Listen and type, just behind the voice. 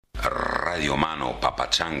Radio Mano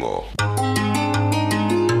Papachango.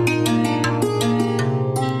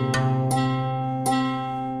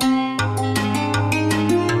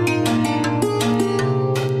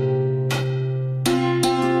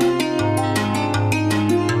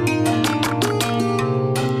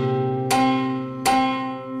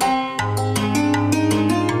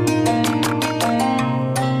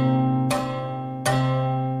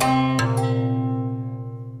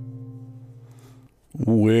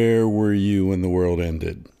 Where were you when the world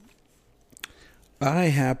ended? I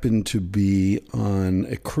happened to be on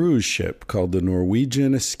a cruise ship called the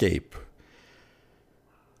Norwegian Escape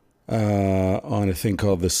on a thing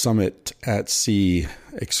called the Summit at Sea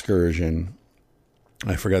excursion.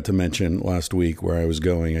 I forgot to mention last week where I was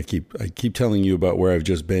going. I keep telling you about where I've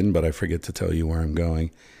just been, but I forget to tell you where I'm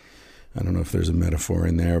going. I don't know if there's a metaphor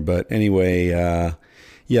in there, but anyway,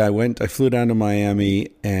 I flew down to Miami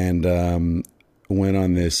and went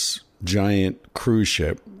on this giant cruise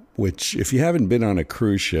ship, which if you haven't been on a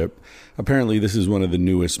cruise ship, apparently this is one of the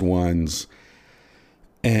newest ones.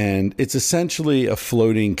 And it's essentially a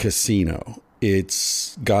floating casino.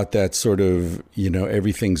 It's got that sort of,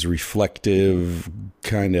 everything's reflective,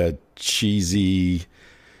 kind of cheesy,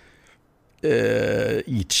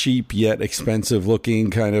 cheap yet expensive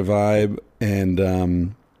looking kind of vibe.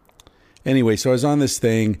 And anyway, so I was on this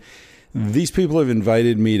thing. These people have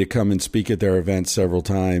invited me to come and speak at their event several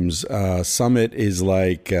times. Summit is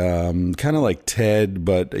like kind of like TED,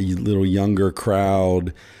 but a little younger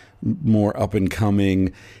crowd, more up and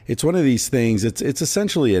coming. It's one of these things. It's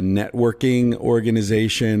essentially a networking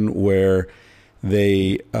organization where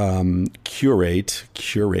they curate.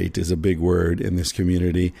 Curate is a big word in this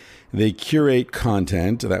community. They curate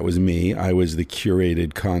content. That was me. I was the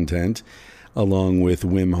curated content, along with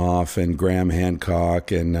Wim Hof and Graham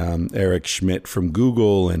Hancock and Eric Schmidt from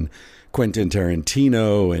Google and Quentin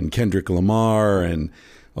Tarantino and Kendrick Lamar and,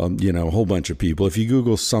 a whole bunch of people. If you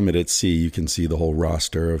Google Summit at Sea, you can see the whole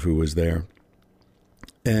roster of who was there.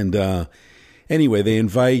 And anyway, they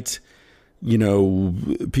invite,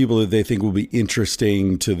 people that they think will be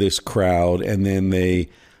interesting to this crowd. And then they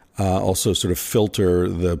also sort of filter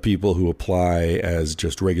the people who apply as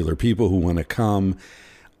just regular people who want to come.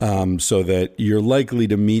 So that you're likely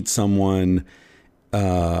to meet someone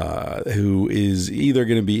who is either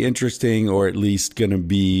going to be interesting or at least going to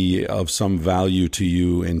be of some value to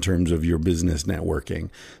you in terms of your business networking.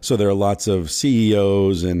 So there are lots of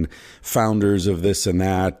CEOs and founders of this and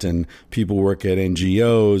that, and people work at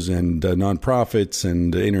NGOs and nonprofits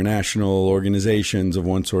and international organizations of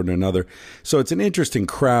one sort or another. So it's an interesting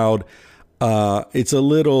crowd. It's a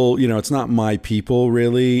little, it's not my people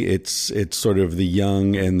really. It's sort of the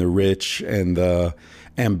young and the rich and the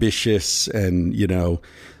ambitious and,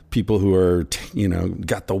 people who are,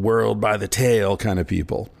 got the world by the tail kind of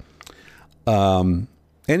people.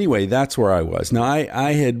 Anyway, that's where I was. Now,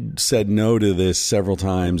 I had said no to this several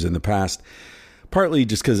times in the past, partly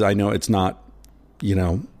just because I know it's not,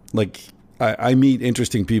 I meet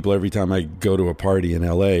interesting people every time I go to a party in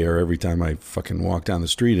LA or every time I fucking walk down the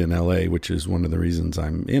street in LA, which is one of the reasons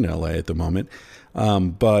I'm in LA at the moment.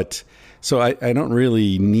 But so I don't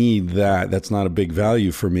really need that. That's not a big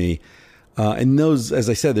value for me. And those, as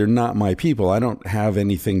I said, they're not my people. I don't have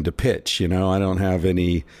anything to pitch, I don't have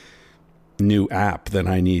any new app that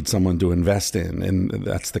I need someone to invest in. And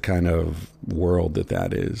that's the kind of world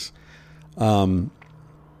that is.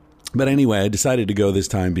 But anyway, I decided to go this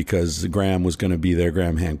time because Graham was going to be there,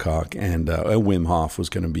 Graham Hancock, and Wim Hof was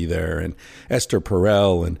going to be there, and Esther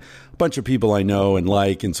Perel, and a bunch of people I know and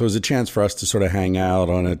like. And so it was a chance for us to sort of hang out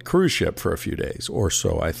on a cruise ship for a few days, or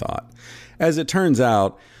so I thought. As it turns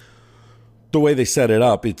out, the way they set it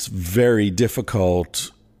up, it's very difficult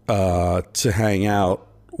to hang out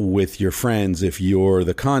with your friends if you're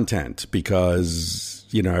the content, because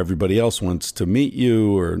everybody else wants to meet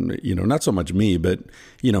you, or, not so much me, but,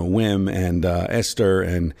 Wim and Esther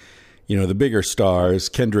and, the bigger stars.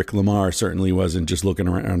 Kendrick Lamar certainly wasn't just looking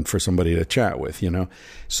around for somebody to chat with,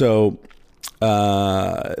 So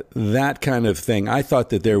that kind of thing. I thought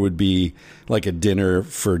that there would be like a dinner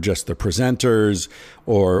for just the presenters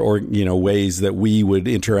or ways that we would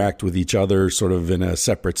interact with each other sort of in a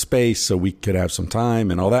separate space so we could have some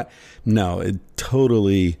time and all that. No,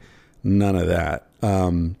 totally none of that.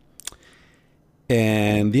 And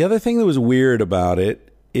the other thing that was weird about it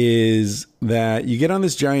is that you get on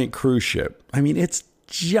this giant cruise ship. I mean, it's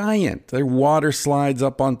giant. There are water slides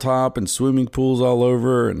up on top and swimming pools all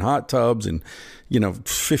over and hot tubs and,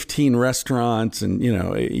 15 restaurants and,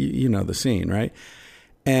 the scene, right?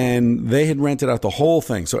 And they had rented out the whole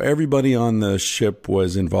thing. So everybody on the ship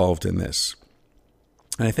was involved in this.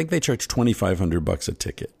 And I think they charged $2,500 a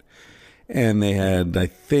ticket. And they had, I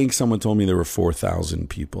think someone told me there were 4,000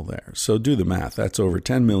 people there. So do the math. That's over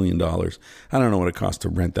 $10 million. I don't know what it costs to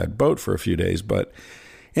rent that boat for a few days. But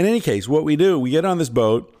in any case, what we do, we get on this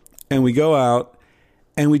boat and we go out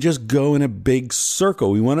and we just go in a big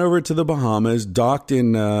circle. We went over to the Bahamas, docked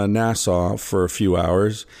in Nassau for a few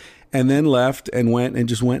hours, and then left and went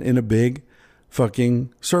in a big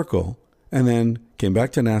fucking circle. And then came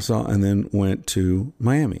back to Nassau and then went to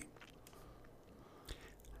Miami.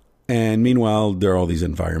 And meanwhile, there are all these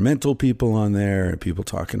environmental people on there and people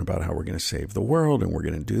talking about how we're going to save the world and we're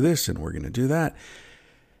going to do this and we're going to do that.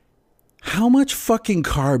 How much fucking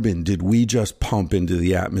carbon did we just pump into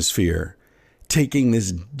the atmosphere taking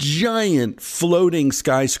this giant floating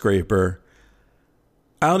skyscraper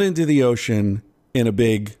out into the ocean in a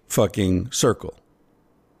big fucking circle?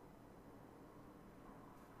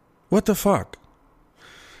 What the fuck?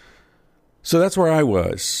 So that's where I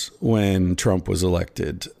was when Trump was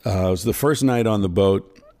elected. It was the first night on the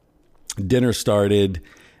boat. Dinner started.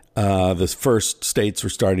 The first states were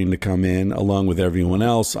starting to come in along with everyone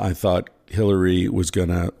else. I thought Hillary was going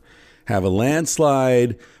to have a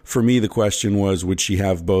landslide. For me, the question was, would she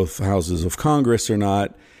have both houses of Congress or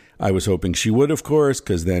not? I was hoping she would, of course,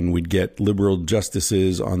 because then we'd get liberal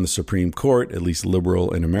justices on the Supreme Court, at least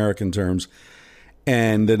liberal in American terms.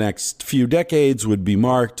 And the next few decades would be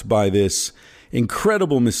marked by this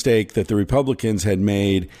incredible mistake that the Republicans had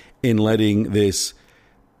made in letting this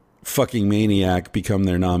fucking maniac become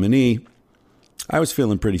their nominee. I was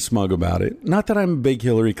feeling pretty smug about it. Not that I'm a big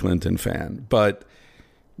Hillary Clinton fan, but,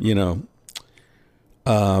 you know,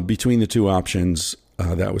 between the two options,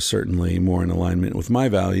 that was certainly more in alignment with my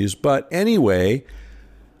values. But anyway,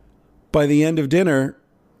 by the end of dinner,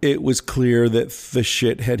 it was clear that the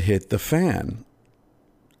shit had hit the fan.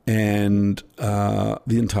 And the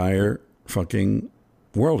entire fucking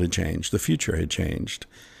world had changed. The future had changed.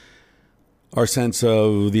 Our sense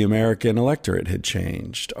of the American electorate had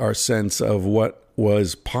changed. Our sense of what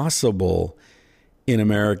was possible in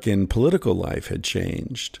American political life had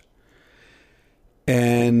changed.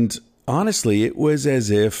 And honestly, it was as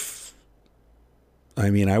if, I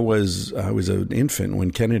mean, I was an infant when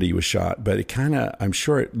Kennedy was shot, but it kind of, I'm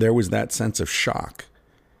sure there was that sense of shock.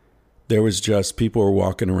 There was just, people were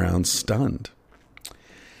walking around stunned.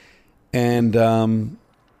 And I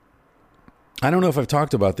don't know if I've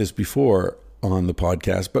talked about this before on the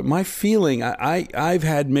podcast, but my feeling, I've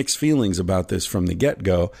had mixed feelings about this from the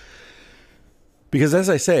get-go. Because as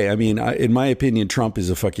I say, I mean, in my opinion, Trump is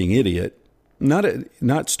a fucking idiot.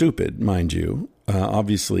 Not stupid, mind you.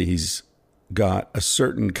 Obviously, he's got a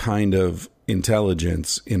certain kind of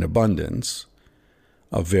intelligence in abundance,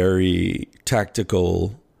 a very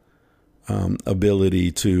tactical ability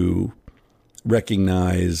to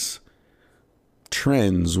recognize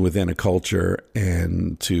trends within a culture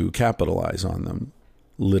and to capitalize on them,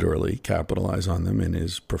 literally capitalize on them in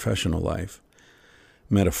his professional life,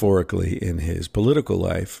 metaphorically in his political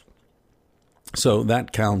life. So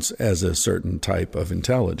that counts as a certain type of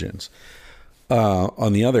intelligence.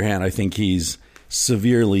 On the other hand, I think he's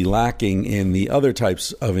severely lacking in the other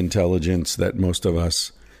types of intelligence that most of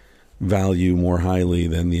us value more highly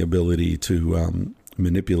than the ability to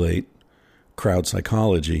manipulate crowd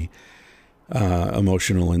psychology,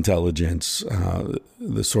 emotional intelligence,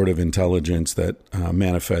 the sort of intelligence that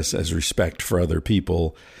manifests as respect for other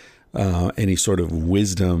people, any sort of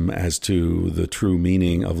wisdom as to the true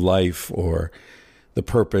meaning of life or the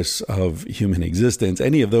purpose of human existence,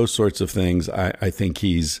 any of those sorts of things. I think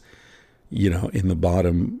he's, in the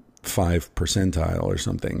bottom 5 percentile or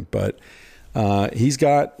something, but he's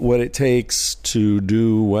got what it takes to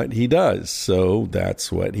do what he does. So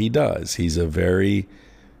that's what he does. He's a very,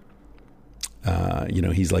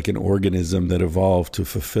 he's like an organism that evolved to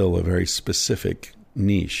fulfill a very specific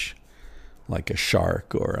niche, like a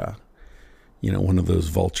shark or one of those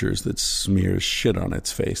vultures that smears shit on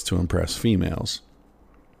its face to impress females.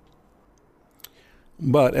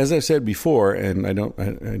 But as I've said before, and I don't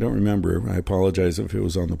remember, I apologize if it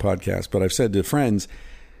was on the podcast, but I've said to friends,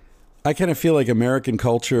 I kind of feel like American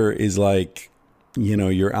culture is like,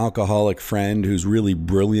 your alcoholic friend who's really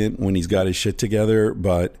brilliant when he's got his shit together,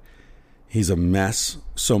 but he's a mess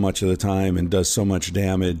so much of the time and does so much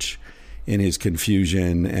damage in his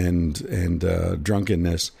confusion and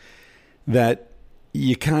drunkenness that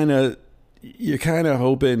you're kind of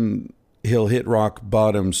hoping he'll hit rock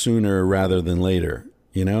bottom sooner rather than later.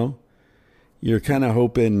 You're kind of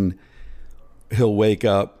hoping he'll wake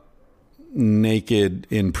up naked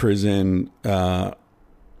in prison,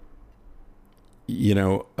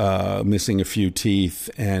 missing a few teeth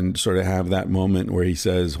and sort of have that moment where he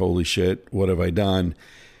says, holy shit, what have I done?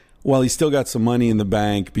 while he's still got some money in the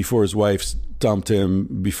bank, before his wife's dumped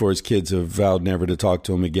him, before his kids have vowed never to talk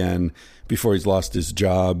to him again, before he's lost his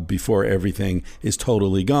job, before everything is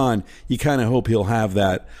totally gone, you kind of hope he'll have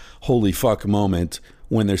that holy fuck moment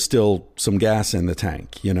when there's still some gas in the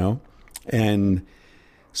tank, you know? And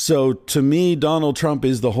so to me, Donald Trump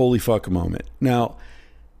is the holy fuck moment. Now,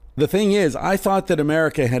 the thing is, I thought that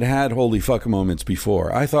America had had holy fuck moments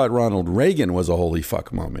before. I thought Ronald Reagan was a holy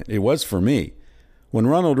fuck moment. It was for me. When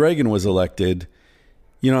Ronald Reagan was elected,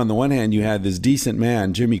 you know, on the one hand, you had this decent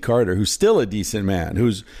man, Jimmy Carter, who's still a decent man,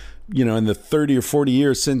 who's, you know, in the 30 or 40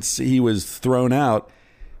 years since he was thrown out,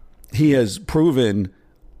 he has proven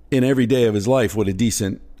in every day of his life what a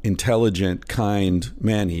decent, intelligent, kind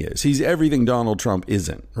man he is. He's everything Donald Trump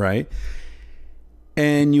isn't, right?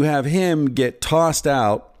 And you have him get tossed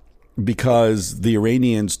out because the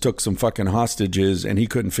Iranians took some fucking hostages and he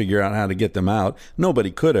couldn't figure out how to get them out.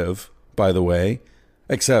 Nobody could have, by the way,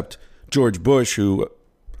 except George Bush, who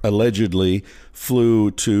allegedly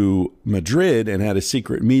flew to Madrid and had a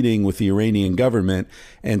secret meeting with the Iranian government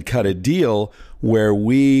and cut a deal where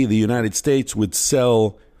we, the United States, would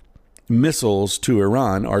sell missiles to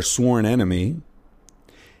Iran, our sworn enemy,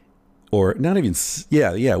 or not even,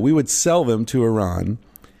 we would sell them to Iran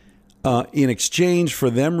in exchange for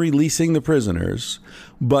them releasing the prisoners,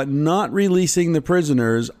 but not releasing the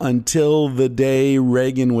prisoners until the day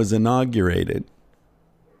Reagan was inaugurated.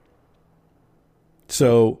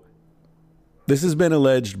 So this has been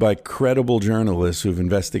alleged by credible journalists who've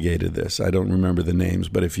investigated this. I don't remember the names,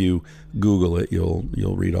 but if you Google it, you'll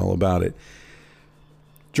read all about it.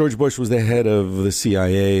 George Bush was the head of the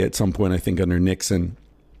CIA at some point, I think, under Nixon.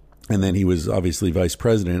 And then he was obviously vice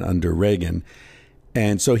president under Reagan.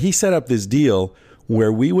 And so he set up this deal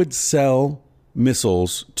where we would sell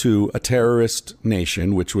missiles to a terrorist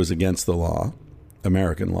nation, which was against the law,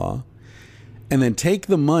 American law, and then take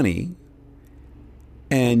the money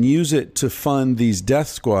and use it to fund these death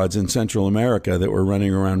squads in Central America that were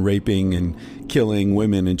running around raping and killing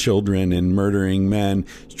women and children and murdering men,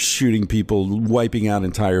 shooting people, wiping out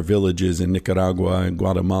entire villages in Nicaragua and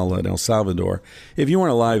Guatemala and El Salvador. If you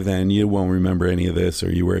weren't alive then, you won't remember any of this,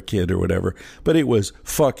 or you were a kid or whatever. But it was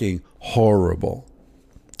fucking horrible.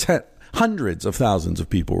 Hundreds of thousands of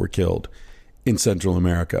people were killed in Central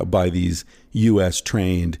America by these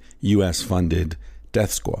U.S.-trained, U.S.-funded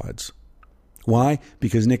death squads. Why?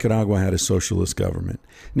 Because Nicaragua had a socialist government.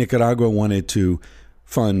 Nicaragua wanted to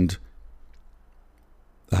fund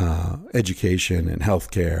education and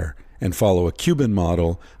healthcare and follow a Cuban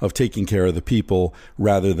model of taking care of the people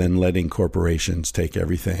rather than letting corporations take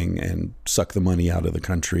everything and suck the money out of the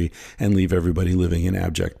country and leave everybody living in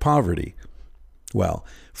abject poverty. Well,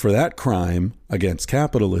 for that crime against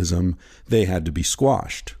capitalism, they had to be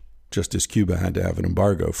squashed, just as Cuba had to have an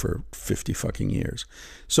embargo for 50 fucking years.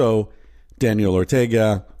 So Daniel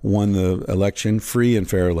Ortega won the election, free and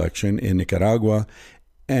fair election in Nicaragua,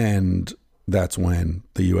 and that's when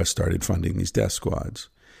the U.S. started funding these death squads.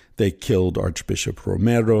 They killed Archbishop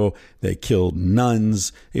Romero. They killed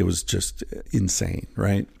nuns. It was just insane,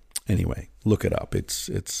 right? Anyway, look it up. It's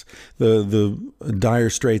the Dire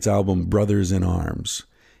Straits album "Brothers in Arms"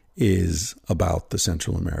 is about the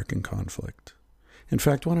Central American conflict. In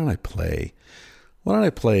fact, why don't I play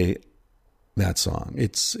that song?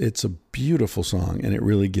 It's a beautiful song, and it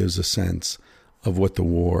really gives a sense of what the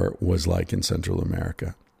war was like in Central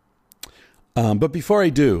America. But before I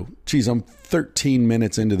do, geez, I'm 13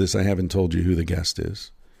 minutes into this. I haven't told you who the guest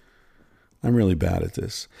is. I'm really bad at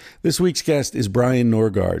this. This week's guest is Brian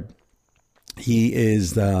Norgard. He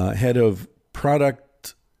is the head of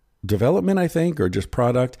product development, I think, or just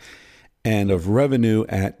product, and of revenue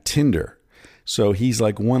at Tinder. So he's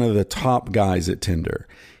like one of the top guys at Tinder.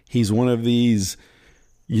 He's one of these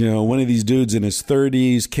dudes in his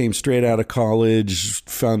 30s, came straight out of college,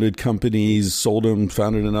 founded companies, sold them,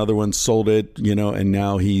 founded another one, sold it, and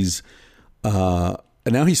now he's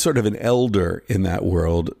sort of an elder in that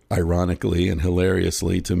world, ironically and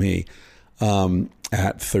hilariously to me,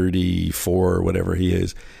 at 34 or whatever he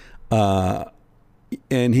is.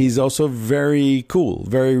 And he's also very cool,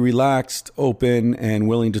 very relaxed, open, and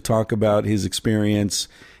willing to talk about his experience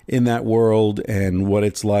in that world and what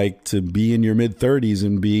it's like to be in your mid-30s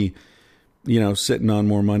and be, sitting on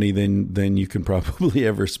more money than you can probably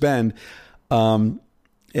ever spend.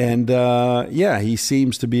 He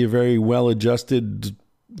seems to be a very well-adjusted,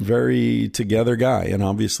 very together guy, and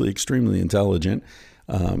obviously extremely intelligent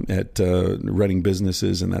at running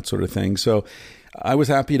businesses and that sort of thing. So I was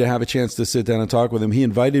happy to have a chance to sit down and talk with him. He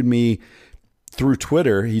invited me through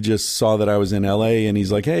Twitter. He just saw that I was in LA and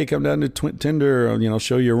he's like, "Hey, come down to Tinder, I'll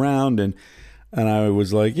show you around." And And I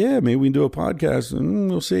was like, yeah, maybe we can do a podcast and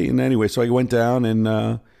we'll see. And anyway, so I went down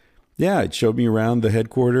and, it showed me around the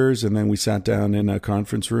headquarters, and then we sat down in a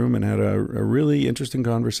conference room and had a really interesting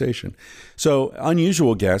conversation. So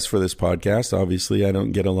unusual guest for this podcast. Obviously, I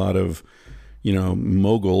don't get a lot of,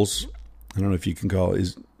 moguls. I don't know if you can call it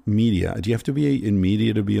is media. Do you have to be in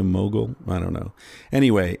media to be a mogul? I don't know.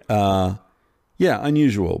 Anyway,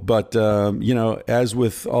 unusual. But, as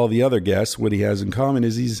with all the other guests, what he has in common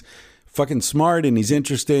is he's fucking smart and he's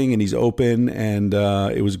interesting and he's open, and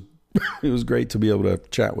it was great to be able to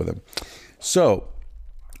chat with him. So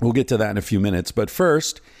we'll get to that in a few minutes. But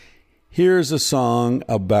first, here's a song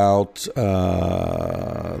about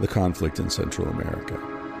the conflict in Central America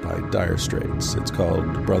by Dire Straits. It's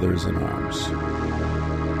called Brothers in Arms.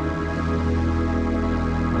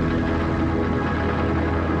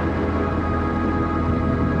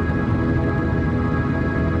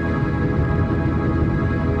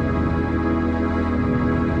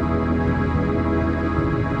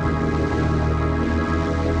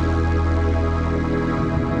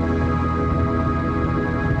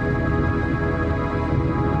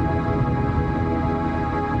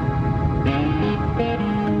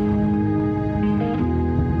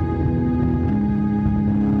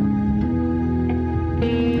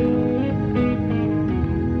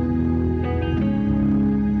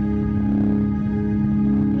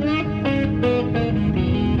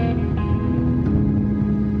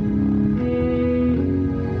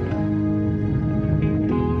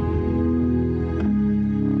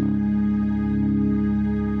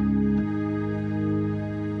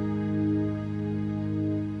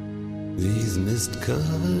 These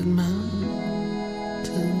mist-covered mountains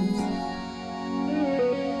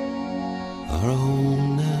are a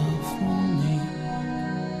home now for me,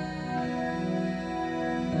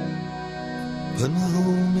 but my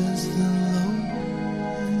home is the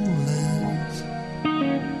lowlands,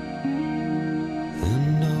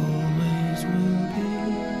 and always will be.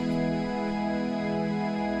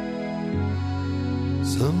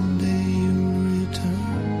 Someday you'll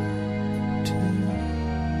return to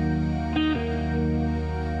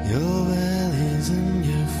your valleys and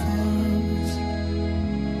your farms,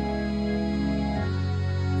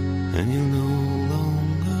 and you'll no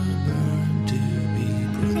longer burn to be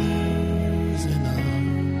brothers in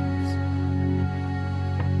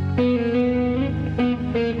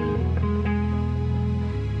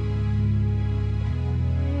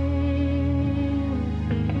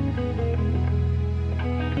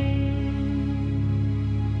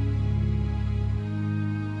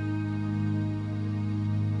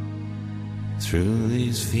through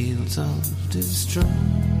these fields of destruction,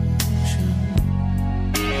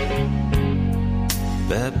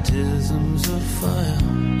 baptisms of fire,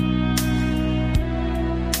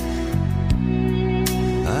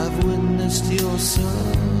 I've witnessed your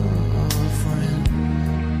suffering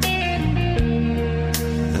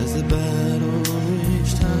as the battle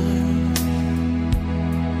reached high,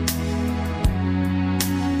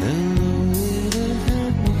 and though it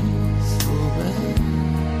hurt me so bad,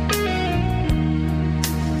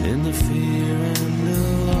 in the fear and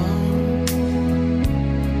alarm,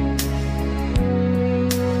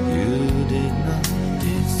 you did not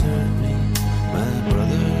desert me, my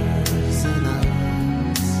brothers in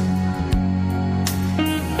arms.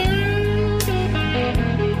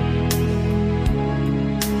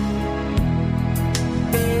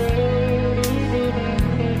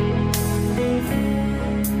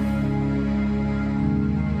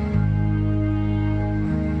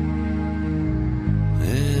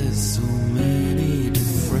 There's so many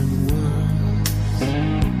different worlds,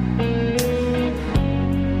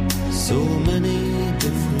 so many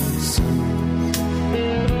different suns,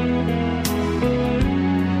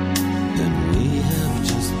 and we have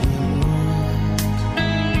just been rocked,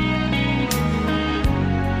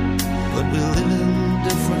 but we live in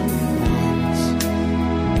different ones.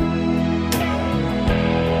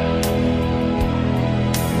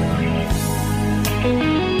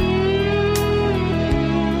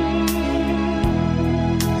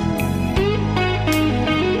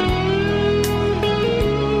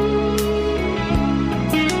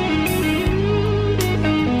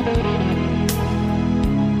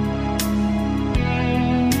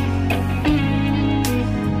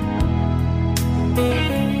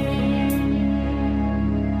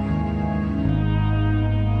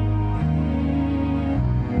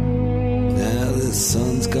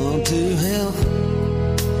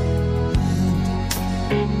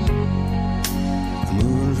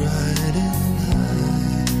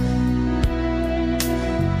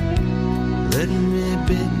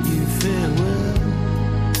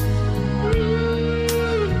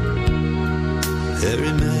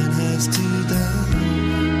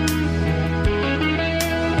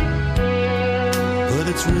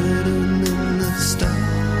 that's written in the starlight,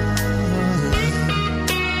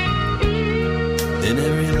 in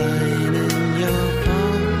every line in your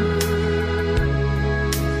palm.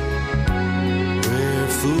 We're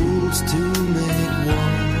fools to make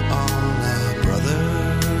war on our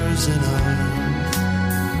brothers in arms.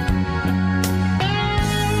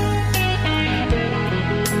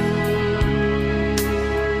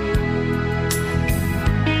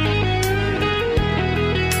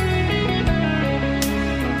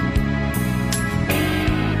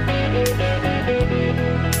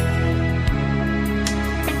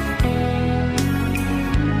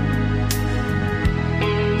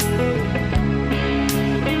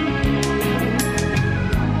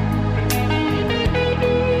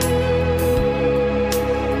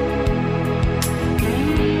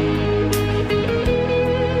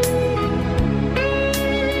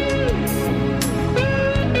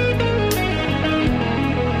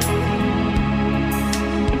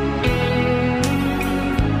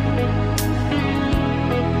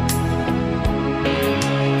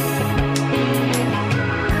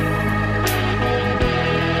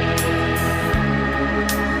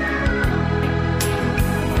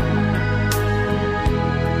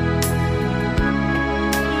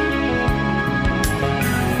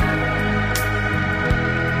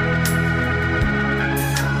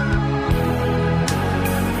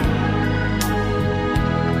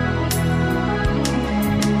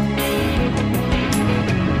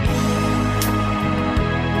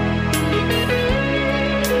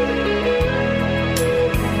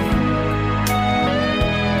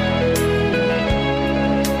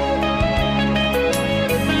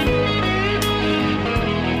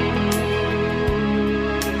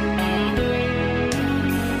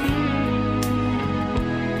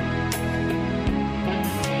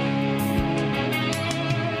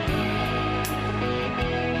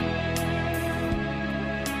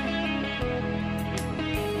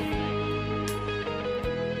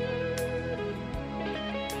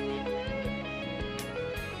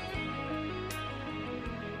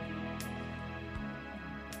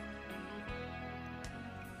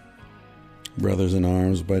 Brothers in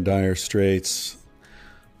Arms by Dire Straits,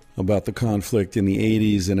 about the conflict in the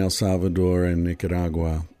 80s in El Salvador and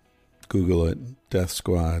Nicaragua. Google it. Death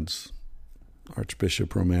squads,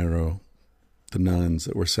 Archbishop Romero, the nuns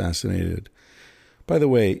that were assassinated. By the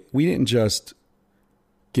way, we didn't just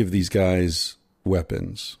give these guys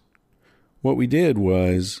weapons. What we did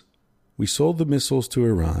was we sold the missiles to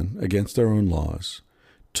Iran against our own laws,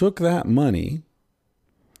 took that money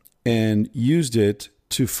and used it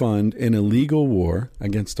to fund an illegal war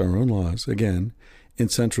against our own laws, again, in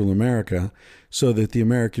Central America, so that the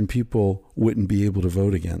American people wouldn't be able to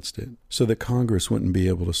vote against it, so that Congress wouldn't be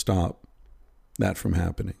able to stop that from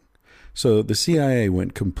happening. So the CIA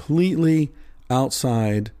went completely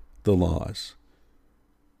outside the laws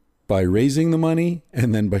by raising the money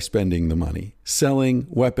and then by spending the money, selling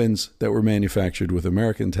weapons that were manufactured with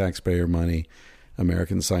American taxpayer money,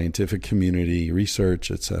 American scientific community,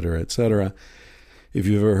 research, et cetera, et cetera. If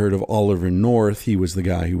you've ever heard of Oliver North, he was the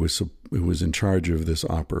guy who was in charge of this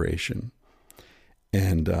operation.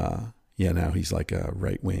 And now he's like a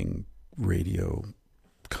right-wing radio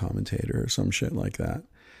commentator or some shit like that.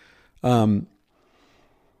 And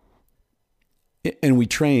we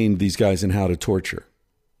trained these guys in how to torture.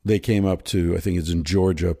 They came up to, I think it's in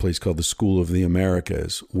Georgia, a place called the School of the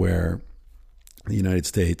Americas, where the United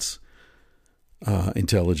States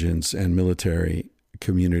intelligence and military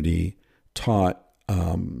community taught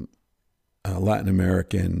Latin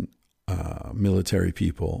American military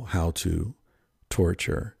people how to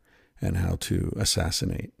torture and how to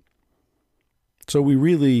assassinate. So we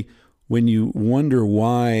really, when you wonder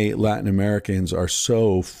why Latin Americans are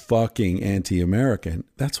so fucking anti-American,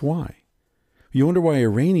 that's why. You wonder why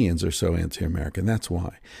Iranians are so anti-American, that's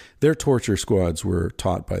why. Their torture squads were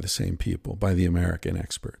taught by the same people, by the American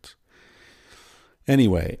experts.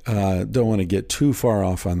 Anyway, don't want to get too far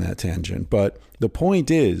off on that tangent, but the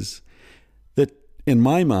point is that in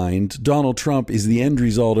my mind, Donald Trump is the end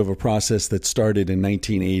result of a process that started in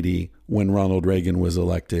 1980 when Ronald Reagan was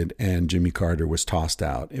elected and Jimmy Carter was tossed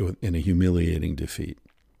out in a humiliating defeat.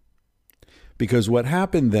 Because what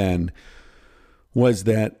happened then was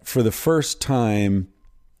that for the first time,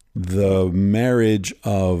 the marriage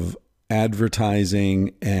of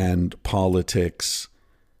advertising and politics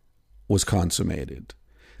was consummated.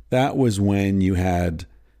 That was when you had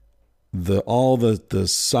all the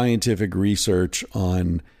scientific research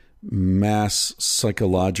on mass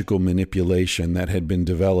psychological manipulation that had been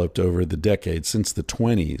developed over the decades, since the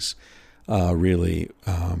 20s, really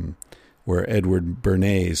where Edward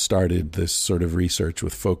Bernays started this sort of research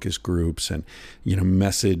with focus groups and,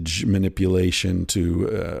 message manipulation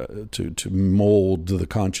to mold the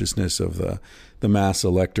consciousness of the mass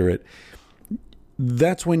electorate.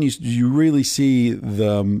 That's when you really see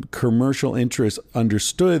the commercial interest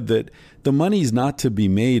understood that the money's not to be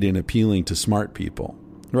made in appealing to smart people,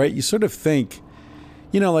 right? You sort of think,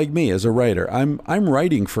 like me as a writer, I'm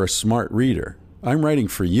writing for a smart reader. I'm writing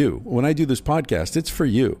for you. When I do this podcast, it's for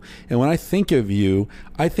you. And when I think of you,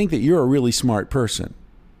 I think that you're a really smart person.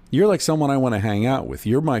 You're like someone I want to hang out with.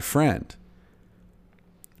 You're my friend.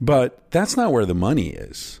 But that's not where the money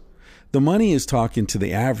is. The money is talking to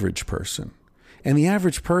the average person. And the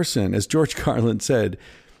average person, as George Carlin said,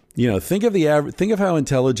 think of how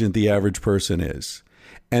intelligent the average person is.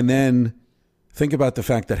 And then think about the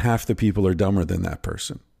fact that half the people are dumber than that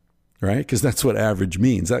person, right? Because that's what average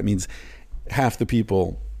means. That means half the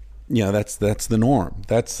people, that's the norm.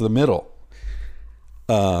 That's the middle.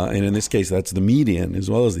 And in this case, that's the median as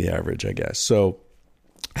well as the average, I guess. So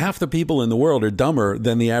half the people in the world are dumber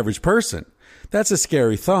than the average person. That's a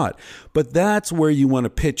scary thought. But that's where you want to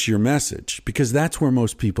pitch your message, because that's where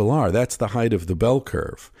most people are. That's the height of the bell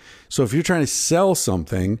curve. So if you're trying to sell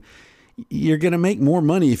something, you're going to make more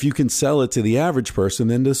money if you can sell it to the average person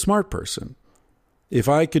than to the smart person. If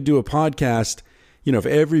I could do a podcast, if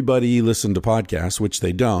everybody listened to podcasts, which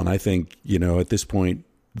they don't, I think, at this point,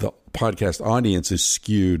 the podcast audience is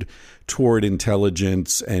skewed toward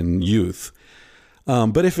intelligence and youth.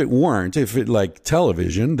 But if it weren't, like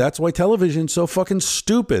television, that's why television's so fucking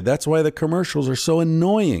stupid. That's why the commercials are so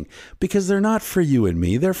annoying, because they're not for you and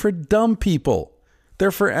me. They're for dumb people.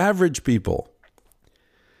 They're for average people.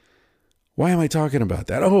 Why am I talking about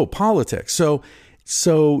that? Oh, politics. So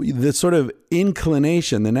the sort of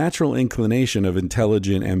inclination, the natural inclination of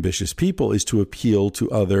intelligent, ambitious people is to appeal to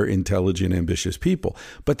other intelligent, ambitious people.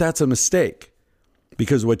 But that's a mistake,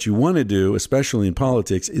 because what you want to do, especially in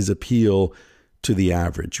politics, is appeal to the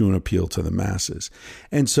average. You want to appeal to the masses.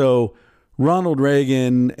 And so Ronald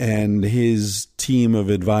Reagan and his team of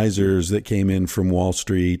advisors that came in from Wall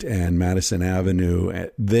Street and Madison Avenue,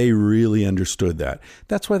 they really understood that.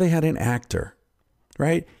 That's why they had an actor,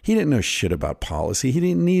 right? He didn't know shit about policy. He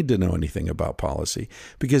didn't need to know anything about policy,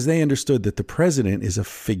 because they understood that the president is a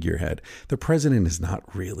figurehead. The president is not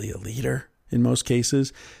really a leader. In most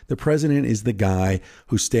cases, the president is the guy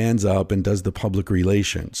who stands up and does the public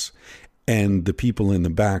relations. And the people in the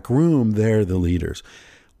back room, they're the leaders.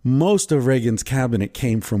 Most of Reagan's cabinet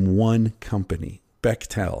came from one company,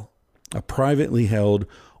 Bechtel, a privately held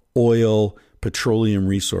oil petroleum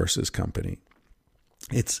resources company.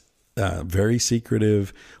 It's very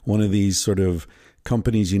secretive, one of these sort of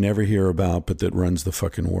companies you never hear about, but that runs the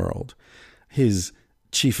fucking world. His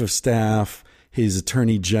chief of staff, his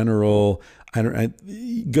attorney general,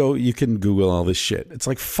 you can Google all this shit. It's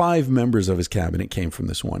like 5 members of his cabinet came from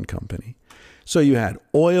this one company. So you had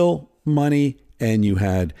oil money, and you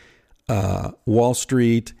had Wall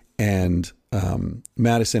Street and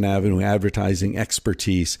Madison Avenue advertising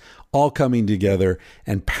expertise all coming together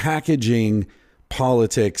and packaging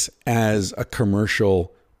politics as a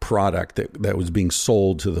commercial product that was being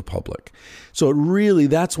sold to the public. So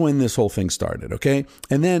that's when this whole thing started, okay?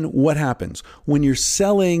 And then what happens? When you're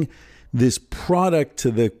selling this product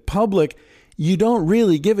to the public, you don't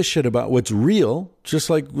really give a shit about what's real, just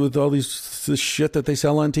like with all this shit that they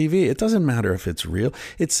sell on TV. It doesn't matter if it's real.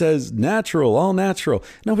 It says natural, all natural.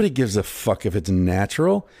 Nobody gives a fuck if it's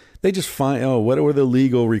natural. They just find, what are the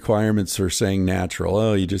legal requirements for saying natural?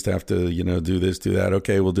 Oh, you just have to, do this, do that.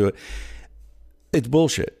 Okay, we'll do it. It's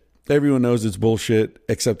bullshit. Everyone knows it's bullshit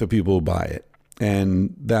except the people who buy it.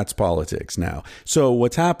 And that's politics now. So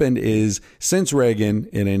what's happened is, since Reagan,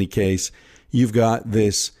 in any case, you've got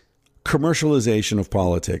this commercialization of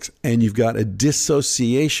politics, and you've got a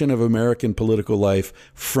dissociation of American political life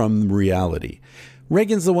from reality.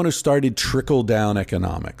 Reagan's the one who started trickle-down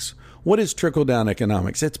economics. What is trickle-down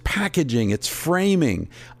economics? It's packaging, it's framing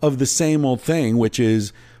of the same old thing, which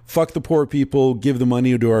is fuck the poor people, give the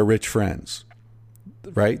money to our rich friends.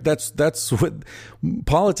 Right? That's what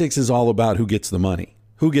politics is all about. Who gets the money?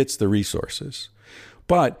 Who gets the resources?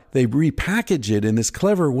 But they repackage it in this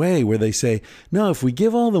clever way where they say, no, if we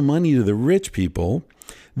give all the money to the rich people,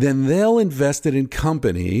 then they'll invest it in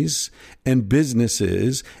companies and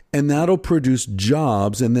businesses, and that'll produce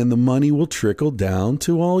jobs, and then the money will trickle down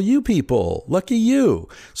to all you people. Lucky you.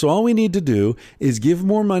 So all we need to do is give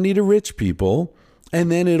more money to rich people,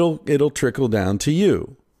 and then it'll trickle down to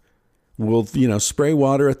you. We'll, spray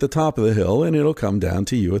water at the top of the hill and it'll come down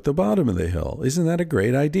to you at the bottom of the hill. Isn't that a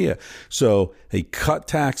great idea? So they cut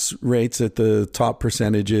tax rates at the top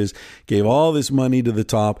percentages, gave all this money to the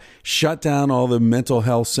top, shut down all the mental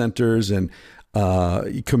health centers and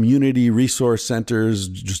community resource centers,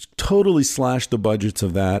 just totally slashed the budgets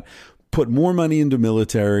of that, put more money into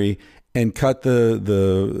military and cut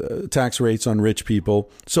the tax rates on rich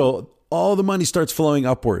people. So all the money starts flowing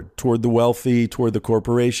upward toward the wealthy, toward the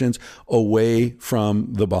corporations, away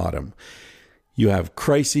from the bottom. You have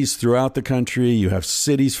crises throughout the country. You have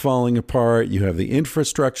cities falling apart. You have the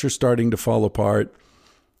infrastructure starting to fall apart.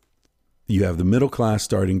 You have the middle class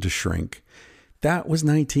starting to shrink. That was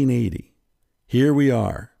 1980. Here we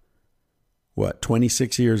are,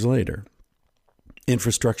 26 years later.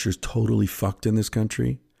 Infrastructure is totally fucked in this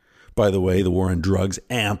country. By the way, the war on drugs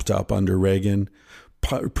amped up under Reagan.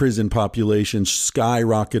 Prison populations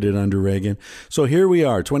skyrocketed under Reagan. So here we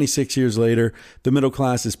are, 26 years later. The middle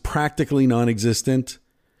class is practically non-existent.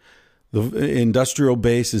 The industrial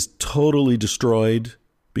base is totally destroyed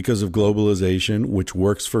because of globalization, which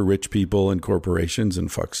works for rich people and corporations and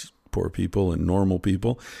fucks poor people and normal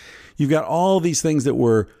people. You've got all these things that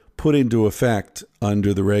were put into effect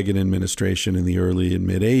under the Reagan administration in the early and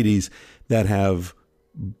mid 80s that have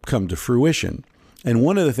come to fruition. And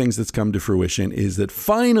one of the things that's come to fruition is that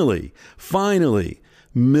finally,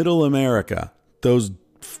 middle America, those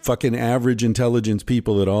fucking average intelligence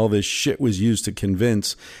people that all this shit was used to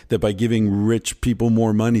convince that by giving rich people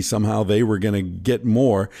more money, somehow they were going to get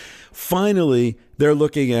more. Finally, they're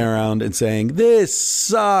looking around and saying, this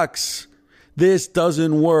sucks. This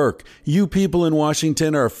doesn't work. You people in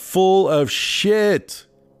Washington are full of shit.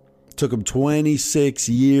 Took them 26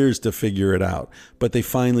 years to figure it out, but they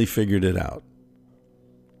finally figured it out.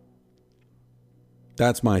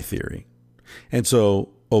 That's my theory. And so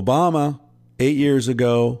Obama, 8 years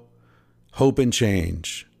ago, hope and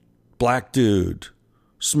change. Black dude,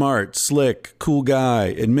 smart, slick, cool guy,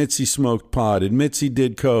 admits he smoked pot, admits he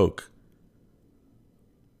did coke.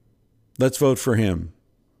 Let's vote for him,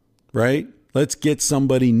 right? Let's get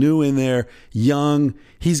somebody new in there, young.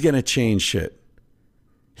 He's going to change shit.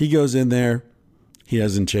 He goes in there. He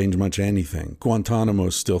hasn't changed much anything.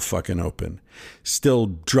 Guantanamo's still fucking open. Still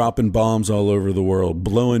dropping bombs all over the world,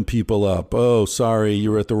 blowing people up. Oh, sorry,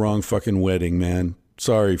 you were at the wrong fucking wedding, man.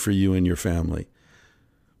 Sorry for you and your family.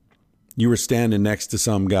 You were standing next to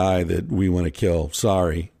some guy that we want to kill.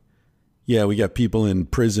 Sorry. Yeah, we got people in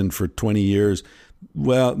prison for 20 years.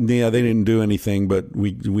 Well, yeah, they didn't do anything, but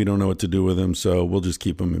we don't know what to do with them, so we'll just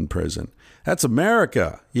keep them in prison. That's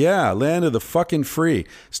America. Yeah, land of the fucking free.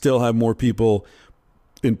 Still have more people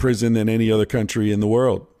in prison than any other country in the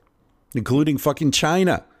world, including fucking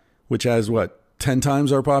China, which has 10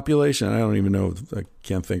 times our population? I don't even know. I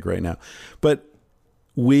can't think right now. But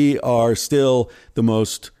we are still the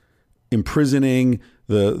most imprisoning,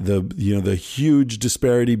 the huge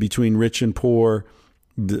disparity between rich and poor.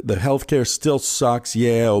 The healthcare still sucks.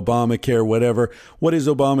 Yeah, Obamacare, whatever. What is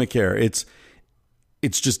Obamacare?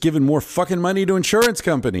 It's just giving more fucking money to insurance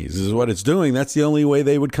companies is what it's doing. That's the only way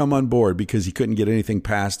they would come on board, because he couldn't get anything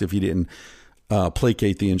passed if he didn't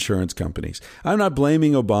placate the insurance companies. I'm not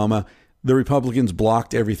blaming Obama. The Republicans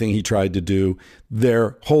blocked everything he tried to do.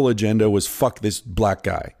 Their whole agenda was fuck this black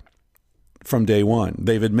guy from day one.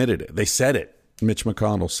 They've admitted it. They said it. Mitch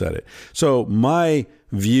McConnell said it. So my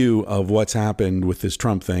view of what's happened with this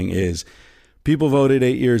Trump thing is people voted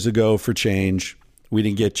 8 years ago for change. We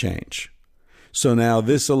didn't get change. So now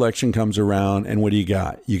this election comes around, and what do you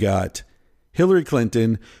got? You got Hillary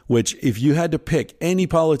Clinton, which if you had to pick any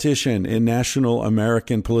politician in national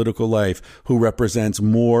American political life who represents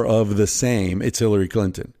more of the same, it's Hillary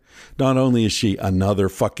Clinton. Not only is she another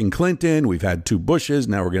fucking Clinton, we've had 2 Bushes,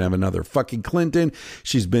 now we're going to have another fucking Clinton.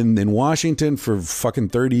 She's been in Washington for fucking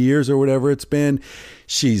 30 years or whatever it's been.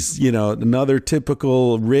 She's, another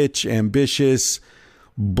typical rich, ambitious,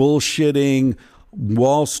 bullshitting,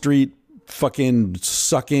 Wall Street fucking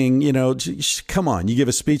sucking, come on. You give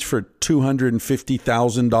a speech for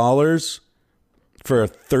 $250,000 for a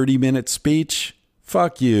 30-minute speech?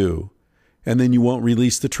 Fuck you. And then you won't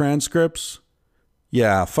release the transcripts?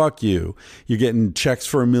 Yeah, fuck you. You're getting checks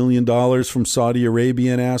for $1 million from Saudi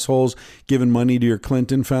Arabian assholes, giving money to your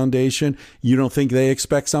Clinton Foundation. You don't think they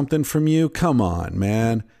expect something from you? Come on,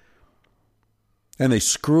 man. And they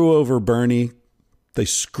screw over Bernie. They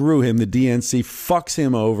screw him. The DNC fucks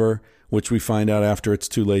him over, which we find out after it's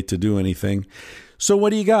too late to do anything. So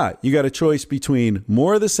what do you got? You got a choice between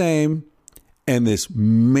more of the same and this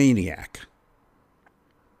maniac.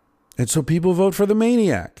 And so people vote for the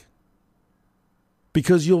maniac,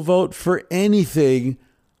 because you'll vote for anything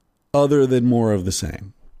other than more of the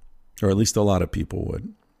same. or at least a lot of people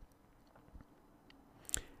would.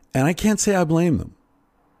 And I can't say I blame them.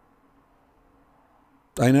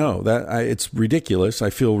 I know that it's ridiculous. I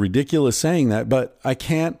feel ridiculous saying that, but I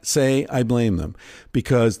can't say I blame them,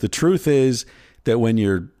 because the truth is that when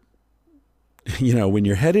you're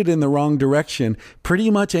headed in the wrong direction,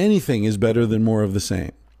 pretty much anything is better than more of the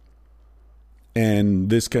same. And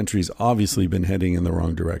this country's obviously been heading in the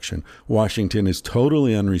wrong direction. Washington is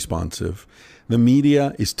totally unresponsive. The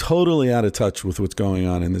media is totally out of touch with what's going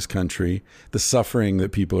on in this country, the suffering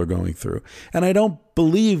that people are going through. And I don't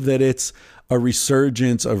believe that it's a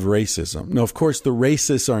resurgence of racism. Now, of course, the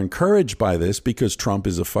racists are encouraged by this because Trump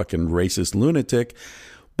is a fucking racist lunatic.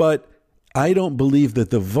 But I don't believe that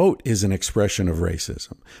the vote is an expression of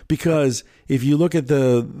racism. Because if you look at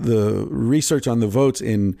the research on the votes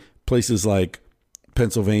in places like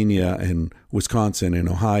Pennsylvania and Wisconsin and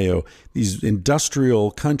Ohio, these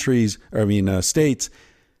industrial countries, states,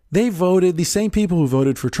 they voted, the same people who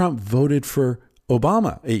voted for Trump voted for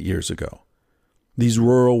Obama 8 years ago. These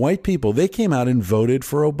rural white people, they came out and voted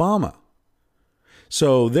for Obama.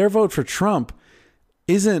 So their vote for Trump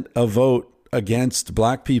isn't a vote against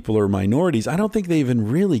black people or minorities. I don't think they even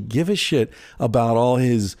really give a shit about all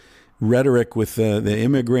his rhetoric with the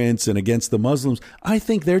immigrants and against the Muslims. I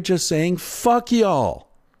think they're just saying, fuck y'all.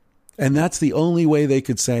 And that's the only way they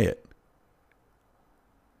could say it.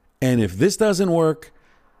 And if this doesn't work,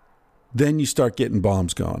 then you start getting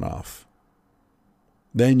bombs going off.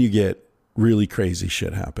 Then you get really crazy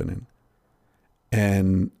shit happening.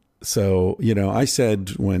 And so, I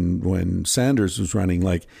said when Sanders was running,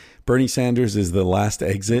 like, Bernie Sanders is the last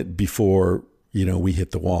exit before, we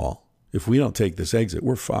hit the wall. If we don't take this exit,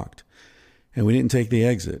 we're fucked. And we didn't take the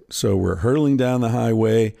exit. So we're hurtling down the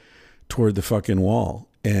highway toward the fucking wall.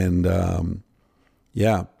 And,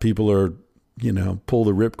 people are, pull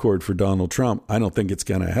the ripcord for Donald Trump. I don't think it's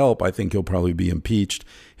going to help. I think he'll probably be impeached.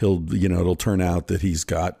 It'll turn out that he's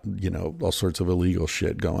got, all sorts of illegal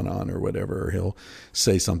shit going on or whatever. Or he'll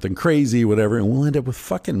say something crazy, whatever. And we'll end up with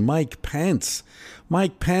fucking Mike Pence.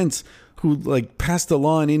 Mike Pence, who passed a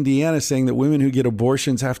law in Indiana saying that women who get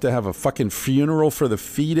abortions have to have a fucking funeral for the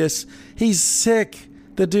fetus. He's sick.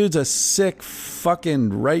 The dude's a sick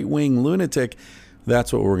fucking right-wing lunatic.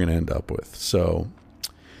 That's what we're going to end up with. So,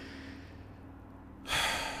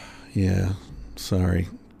 yeah, sorry.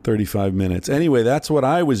 35 minutes. Anyway, that's what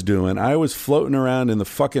I was doing. I was floating around in the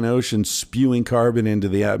fucking ocean, spewing carbon into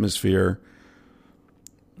the atmosphere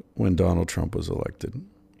when Donald Trump was elected.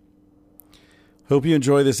 Hope you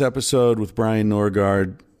enjoy this episode with Brian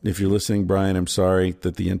Norgard. If you're listening, Brian, I'm sorry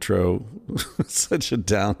that the intro was such a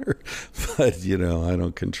downer, but, I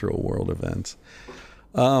don't control world events.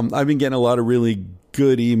 I've been getting a lot of really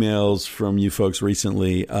good emails from you folks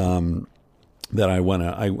recently that I want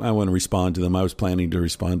to respond to them. I was planning to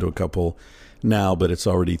respond to a couple now, but it's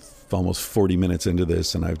already almost 40 minutes into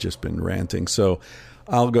this, and I've just been ranting. So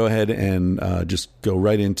I'll go ahead and just go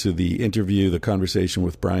right into the interview, the conversation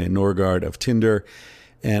with Brian Norgard of Tinder,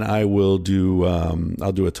 and I will do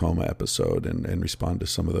I'll do a Toma episode and respond to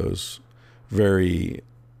some of those very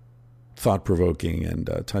thought-provoking and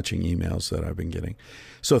touching emails that I've been getting.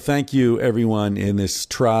 So thank you, everyone in this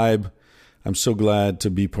tribe. I'm so glad to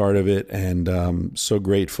be part of it, and so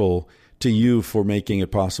grateful to you for making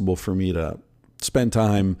it possible for me to spend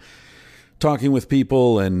time talking with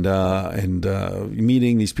people and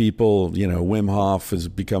meeting these people. Wim Hof has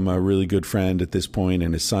become a really good friend at this point,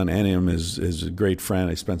 and his son Enim is a great friend.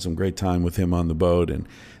 I spent some great time with him on the boat, and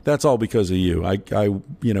that's all because of you.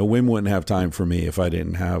 Wim wouldn't have time for me if I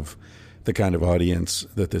didn't have the kind of audience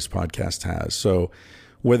that this podcast has. So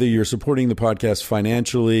whether you're supporting the podcast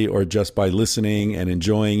financially or just by listening and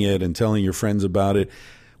enjoying it and telling your friends about it,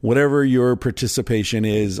 whatever your participation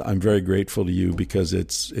is, I'm very grateful to you, because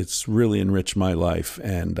it's really enriched my life.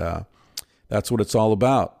 And that's what it's all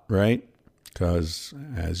about, right? Because,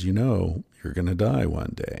 as you know, you're going to die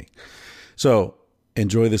one day. So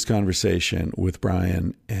enjoy this conversation with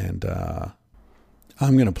Brian. And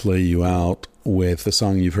I'm going to play you out with a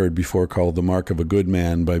song you've heard before called The Mark of a Good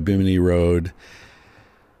Man by Bimini Road,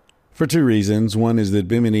 for two reasons. One is that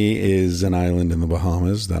Bimini is an island in the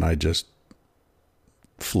Bahamas that I just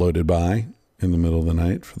floated by in the middle of the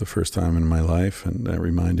night for the first time in my life, and that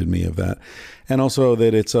reminded me of that. And also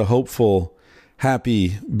that it's a hopeful,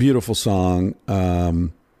 happy, beautiful song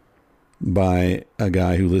by a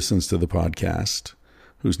guy who listens to the podcast,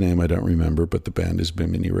 whose name I don't remember, but the band is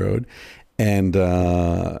Bimini Road. And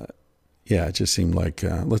it just seemed like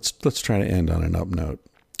let's try to end on an up note,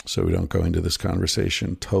 so we don't go into this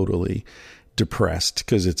conversation totally depressed,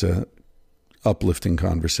 because it's a uplifting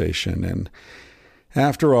conversation.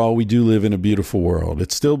 After all, we do live in a beautiful world.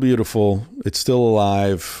 It's still beautiful. It's still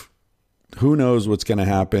alive. Who knows what's going to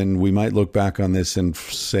happen? We might look back on this and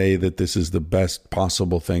say that this is the best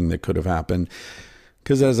possible thing that could have happened.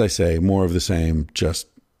 Because as I say, more of the same just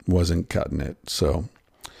wasn't cutting it. So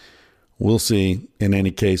we'll see. In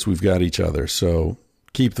any case, we've got each other. So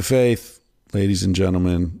keep the faith, ladies and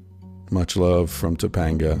gentlemen. Much love from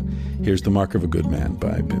Topanga. Here's The Mark of a Good Man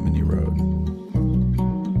by Bimini Road.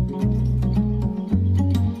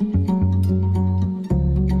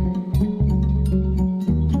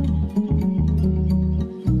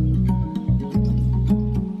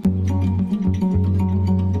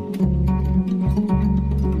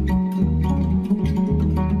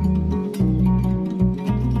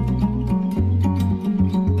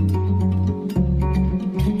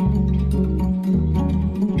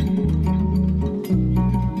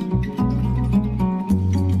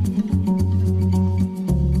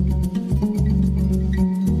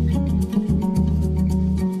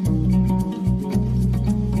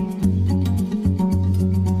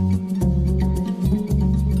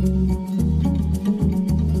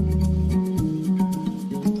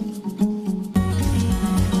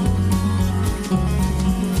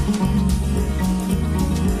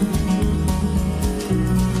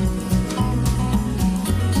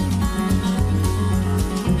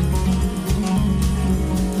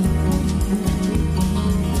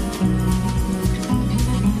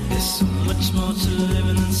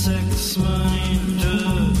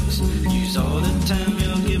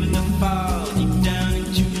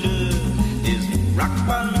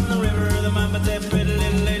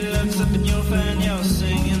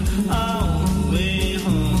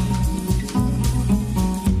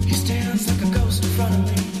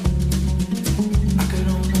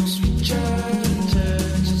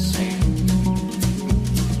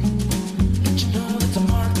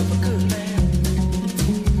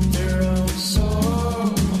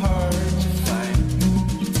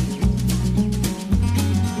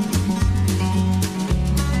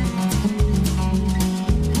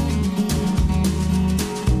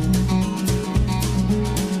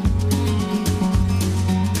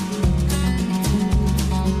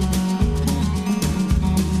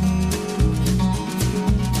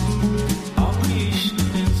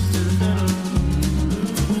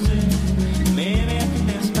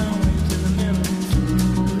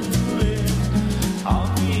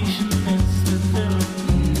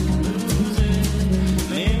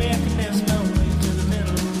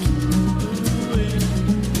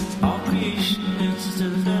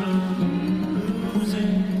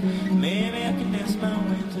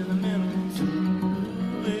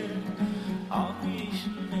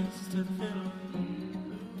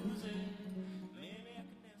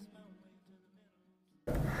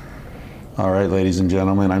 All right, ladies and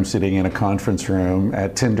gentlemen, I'm sitting in a conference room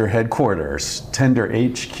at Tinder headquarters, Tinder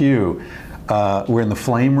HQ. We're in the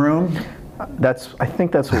Flame Room. I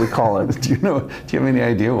think that's what we call it. Do you have any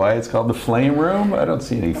idea why it's called the Flame Room? I don't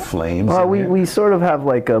see any flames. Well, we sort of have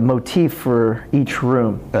like a motif for each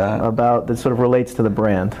room that sort of relates to the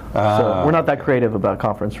brand. So we're not that creative about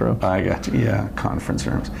conference rooms. I got you. Yeah, conference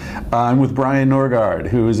rooms. I'm with Brian Norgard,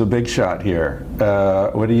 who is a big shot here.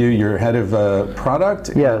 What are you? You're head of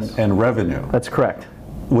product Yes. and revenue. That's correct.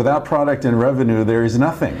 Without product and revenue, there is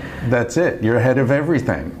nothing. That's it. You're ahead of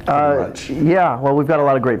everything, pretty much. Yeah, well, we've got a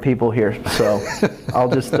lot of great people here, so I'll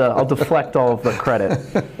deflect all of the credit.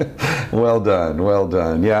 Well done, well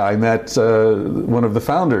done. Yeah, I met one of the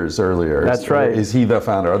founders earlier. That's right. Is he the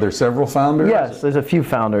founder? Are there several founders? Yes, there's a few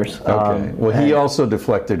founders. Okay. Well, he also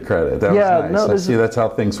deflected credit. That was nice. I see that's how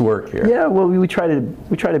things work here. Yeah, well, we try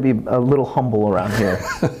to be a little humble around here.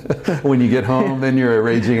 When you get home, then you're a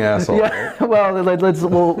raging asshole. Yeah. Well,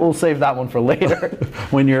 we'll save that one for later.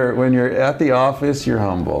 When you're at the office, you're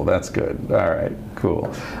humble. That's good. All right,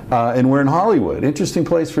 cool. And we're in Hollywood. Interesting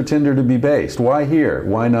place for Tinder to be based. Why here?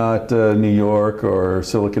 Why not New York or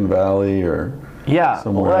Silicon Valley or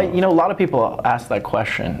somewhere else? A lot of people ask that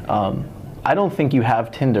question. I don't think you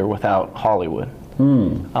have Tinder without Hollywood.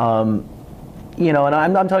 And I'm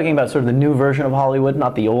talking about sort of the new version of Hollywood,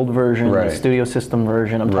 not the old version, the studio system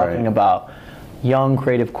version. I'm talking about young,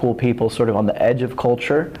 creative, cool people sort of on the edge of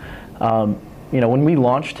culture. When we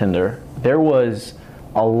launched Tinder, there was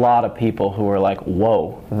a lot of people who were like,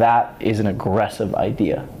 whoa, that is an aggressive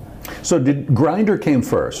idea. So Grindr came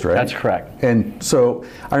first, right? That's correct. And so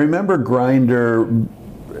I remember Grindr,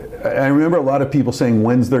 I remember a lot of people saying,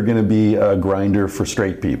 when's there going to be a Grindr for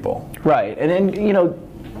straight people? Right, and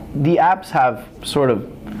the apps have sort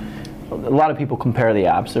of, a lot of people compare the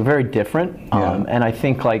apps. They're very different, and I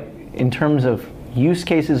think in terms of use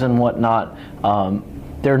cases and whatnot,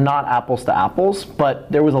 they're not apples to apples,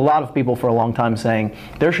 but there was a lot of people for a long time saying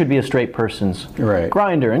there should be a straight person's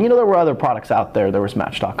Grindr. And there were other products out there. There was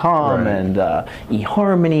Match.com and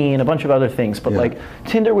eHarmony and a bunch of other things. But like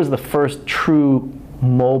Tinder was the first true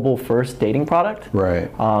mobile first dating product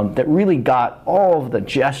that really got all of the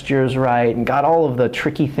gestures right and got all of the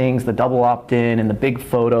tricky things, the double opt-in and the big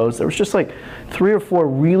photos. There was just like 3 or 4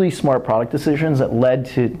 really smart product decisions that led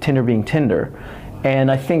to Tinder being Tinder.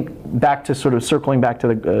 And I think back to sort of circling back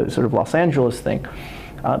to the sort of Los Angeles thing,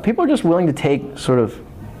 people are just willing to take sort of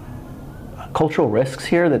cultural risks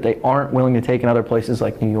here that they aren't willing to take in other places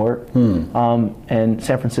like New York and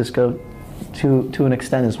San Francisco to an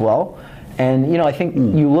extent as well. And I think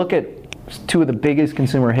you look at 2 of the biggest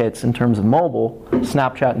consumer hits in terms of mobile,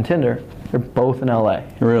 Snapchat and Tinder, they're both in LA.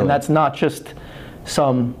 Really? And that's not just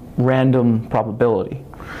some random probability.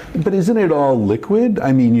 But isn't it all liquid?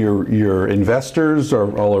 I mean, your investors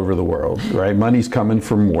are all over the world, right? Money's coming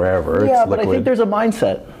from wherever. Yeah, it's but liquid. I think there's a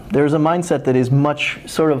mindset. There's a mindset that is much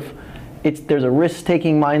sort of, there's a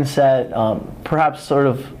risk-taking mindset, perhaps sort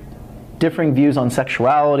of differing views on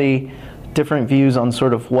sexuality, different views on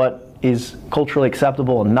sort of what is culturally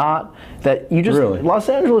acceptable and not. That you just, Los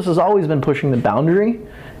Angeles has always been pushing the boundary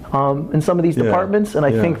in some of these departments, and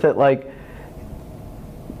I think that like,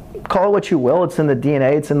 call it what you will, it's in the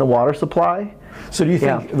DNA, it's in the water supply. So do you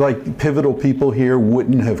think like pivotal people here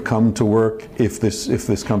wouldn't have come to work if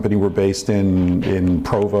this company were based in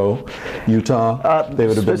Provo, Utah? They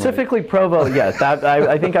would have specifically been Provo. Yes, that,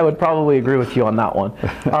 I think I would probably agree with you on that one.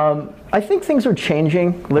 I think things are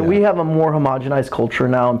changing. We have a more homogenized culture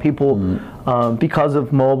now, and people, because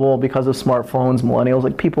of mobile, because of smartphones, millennials,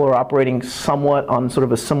 like people are operating somewhat on sort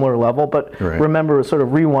of a similar level. But remember, sort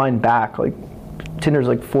of rewind back, like Tinder's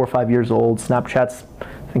like 4 or 5 years old. Snapchat's, I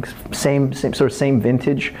think, same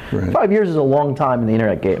vintage. 5 years is a long time in the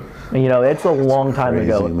internet game. And, it's a long time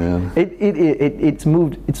ago. Man. It's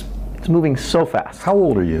moving so fast. How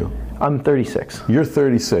old are you? I'm 36. You're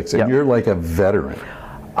 36, and you're like a veteran.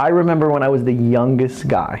 I remember when I was the youngest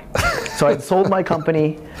guy. So I sold my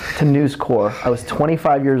company to News Corp. I was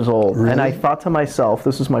 25 years old, and I thought to myself,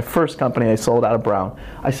 this was my first company I sold out of Brown.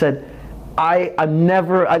 I said, I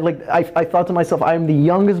thought to myself, I am the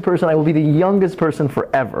youngest person, I will be the youngest person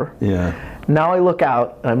forever. Yeah. Now I look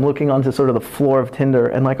out, and I'm looking onto sort of the floor of Tinder,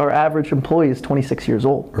 and like our average employee is 26 years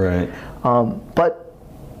old. Right. But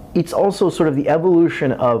it's also sort of the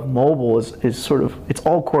evolution of mobile is sort of, it's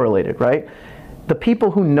all correlated, right? The people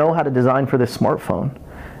who know how to design for this smartphone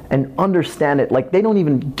and understand it, like they don't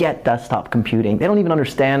even get desktop computing. They don't even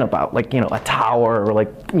understand about like, a tower or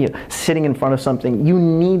like, sitting in front of something. You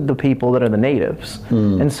need the people that are the natives.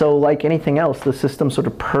 And so like anything else, the system sort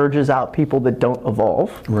of purges out people that don't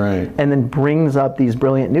evolve. Right. And then brings up these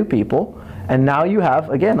brilliant new people. And now you have,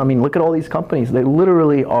 again, look at all these companies. They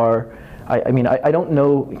literally are, I don't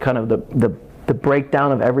know kind of the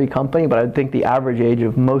breakdown of every company, but I think the average age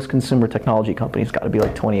of most consumer technology companies got to be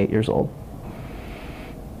like 28 years old.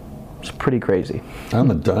 It's pretty crazy.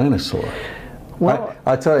 I'm a dinosaur. Well,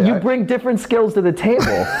 I tell you, you bring different skills to the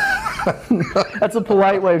table. That's a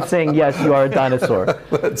polite way of saying yes, you are a dinosaur.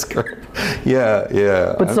 That's great.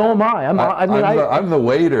 Yeah. But so am I. I'm the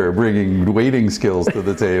waiter bringing waiting skills to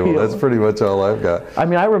the table. That's pretty much all I've got.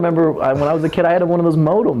 I remember when I was a kid, I had one of those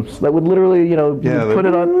modems that would literally, put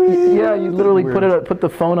it on. Yeah, you literally put the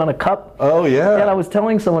phone on a cup. Oh yeah. And I was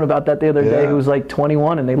telling someone about that the other day who was like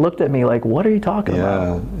 21, and they looked at me like, "What are you talking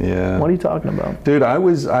about? Yeah. What are you talking about?" Dude, I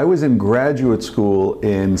was in graduate school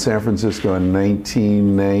in San Francisco in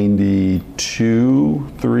 1992,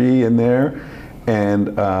 3 in there,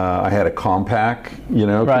 and I had a Compaq,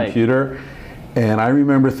 computer, and I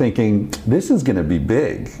remember thinking, this is going to be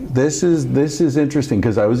big. This is interesting,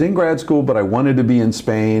 because I was in grad school, but I wanted to be in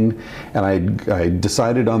Spain, and I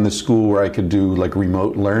decided on the school where I could do like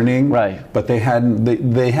remote learning. Right. But they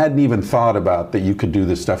hadn't even thought about that you could do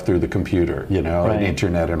this stuff through the computer, and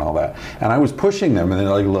internet and all that. And I was pushing them, and they're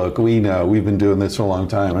like, look, we know, we've been doing this for a long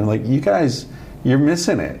time. And I'm like, you guys, you're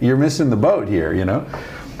missing it. You're missing the boat here, And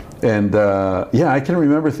I can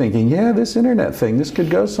remember thinking, this internet thing, this could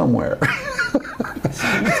go somewhere.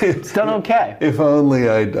 It's done okay. If only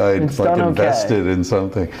I'd like invested in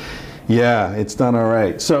something. Yeah, it's done all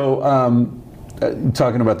right. So,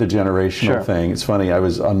 talking about the generational thing, it's funny.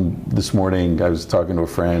 This morning, I was talking to a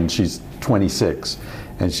friend. She's 26,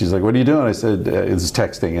 and she's like, "What are you doing?" I said, "It's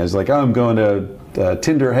texting." I was like, "Oh, I'm going to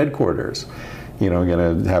Tinder headquarters. I'm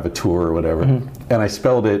going to have a tour or whatever." And I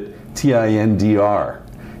spelled it Tindr.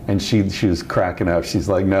 And she was cracking up. She's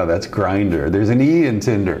like, no, that's Grindr. There's an E in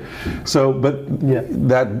Tinder. So, but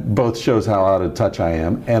that both shows how out of touch I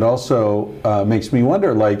am, and also makes me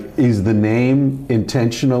wonder, like, is the name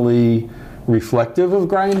intentionally reflective of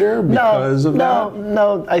Grindr because of that?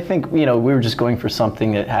 No. I think, we were just going for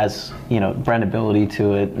something that has, brandability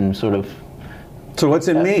to it and sort of. So what's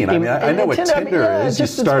it mean? I mean, I know what Tinder is. You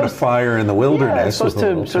start a fire in the wilderness. Yeah, it's supposed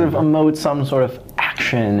to sort of emote some sort of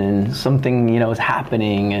action and something, is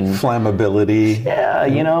happening and flammability. Yeah,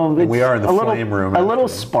 we are in the flame room. A little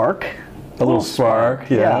spark. A little spark,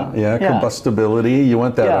 yeah. Combustibility. You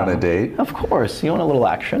want that on a date. Of course, you want a little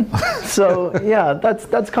action. So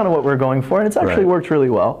that's kind of what we're going for, and it's actually worked really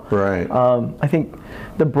well. Right. I think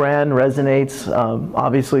the brand resonates.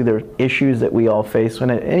 Obviously, there are issues that we all face.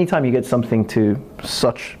 Anytime you get something to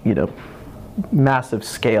such massive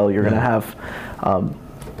scale, you're going to have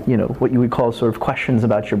what you would call sort of questions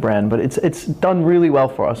about your brand. But it's done really well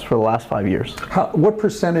for us for the last 5 years. What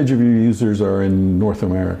percentage of your users are in North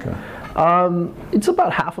America? It's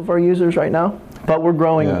about half of our users right now, but we're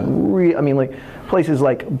growing. Like places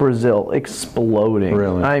like Brazil exploding.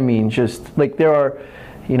 Really? I mean, just like there are,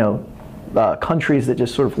 countries that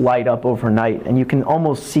just sort of light up overnight, and you can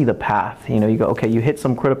almost see the path. You go, okay, you hit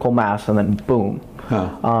some critical mass, and then boom.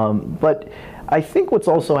 But I think what's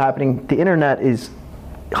also happening, the internet is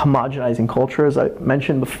homogenizing culture, as I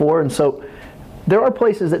mentioned before, and so there are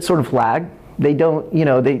places that sort of lag. They don't,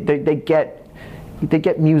 they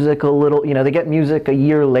get music a little, they get music a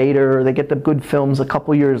year later, they get the good films a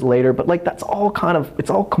couple years later, but like that's all it's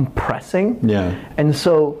all compressing. Yeah. And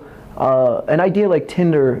so an idea like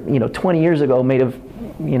Tinder, 20 years ago may have,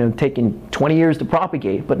 taken 20 years to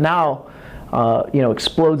propagate, but now,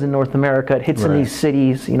 explodes in North America, it hits in these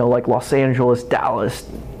cities, like Los Angeles, Dallas,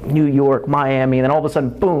 New York, Miami, and then all of a sudden,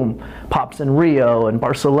 boom, pops in Rio and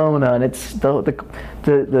Barcelona, and it's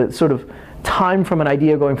the sort of time from an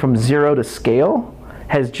idea going from zero to scale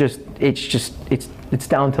it's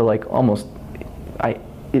down to like almost, I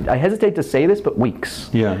hesitate to say this, but weeks.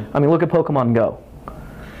 Yeah. I mean, look at Pokemon Go.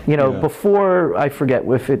 Before, I forget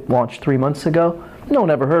if it launched 3 months ago, no one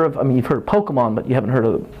ever heard of, you've heard of Pokemon, but you haven't heard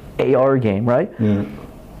of the AR game, right? Yeah.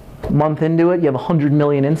 Month into it, you have 100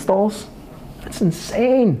 million installs. That's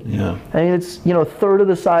insane. Yeah. I mean, it's, a third of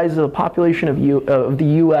the size of the population of the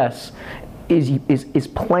U.S. is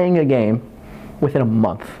playing a game within a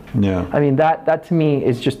month. Yeah. I mean, that to me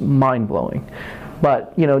is just mind-blowing.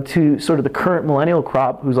 But, to sort of the current millennial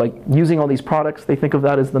crop who's like using all these products, they think of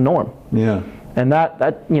that as the norm. Yeah. And that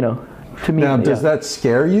to me. Now, does that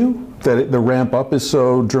scare you? That the ramp up is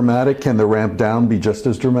so dramatic? Can the ramp down be just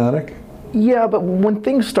as dramatic? Yeah, but when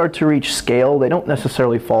things start to reach scale, they don't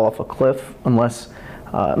necessarily fall off a cliff unless,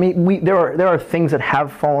 there are things that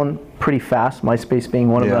have fallen pretty fast, MySpace being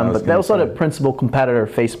one of them, but they also had a principal competitor,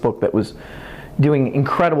 Facebook, that was doing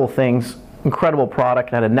incredible things, incredible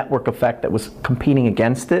product, and had a network effect that was competing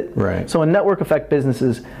against it. Right. So in network effect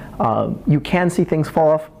businesses, you can see things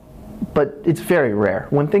fall off, but it's very rare.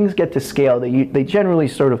 When things get to scale, they generally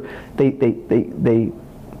sort of,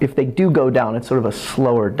 if they do go down, it's sort of a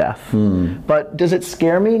slower death. But does it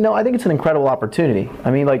scare me? No, I think it's an incredible opportunity. I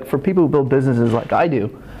mean, like for people who build businesses like I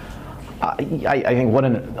do, I think what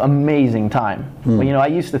an amazing time. Well, I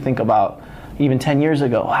used to think about, even 10 years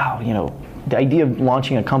ago, wow, the idea of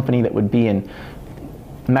launching a company that would be in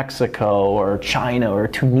Mexico or China or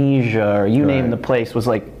Tunisia or you name the place was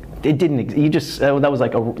like, it didn't. You just that was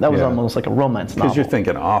almost like a romance novel. Because you're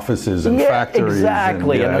thinking offices and factories.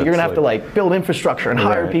 Exactly. And, you're gonna have to like build infrastructure and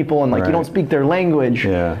hire people, and like you don't speak their language.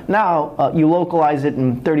 Yeah. Now you localize it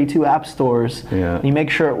in 32 app stores. Yeah. You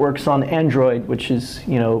make sure it works on Android, which is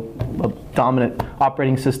a dominant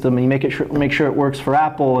operating system, and you make sure it works for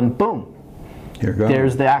Apple, and boom.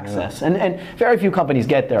 There's the access, and very few companies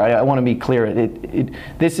get there. I want to be clear.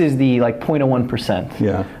 This is the like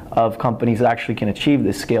 0.01% of companies that actually can achieve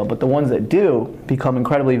this scale. But the ones that do become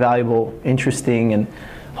incredibly valuable, interesting, and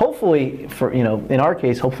hopefully, in our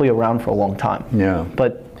case, hopefully around for a long time. Yeah.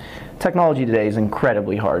 But technology today is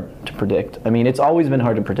incredibly hard to predict. I mean, it's always been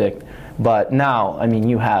hard to predict, but now,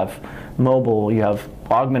 you have mobile, you have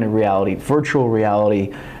augmented reality, virtual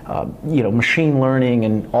reality, machine learning,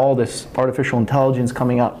 and all this artificial intelligence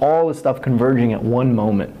coming out, all this stuff converging at one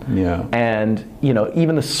moment. Yeah. And,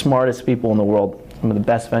 even the smartest people in the world, some of the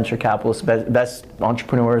best venture capitalists, best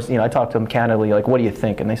entrepreneurs, I talk to them candidly, like, what do you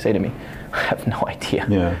think? And they say to me, I have no idea.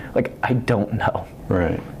 Yeah. Like, I don't know.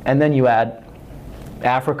 Right. And then you add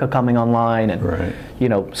Africa coming online and,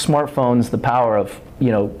 smartphones, the power of,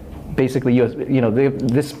 basically,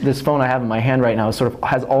 this phone I have in my hand right now sort of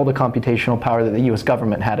has all the computational power that the U.S.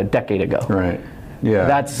 government had a decade ago. Right. Yeah,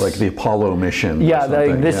 that's like the Apollo mission. Yeah,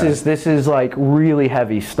 this is like really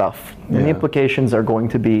heavy stuff, and the implications are going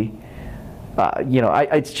to be,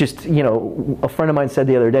 it's just, a friend of mine said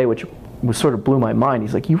the other day, which was sort of blew my mind.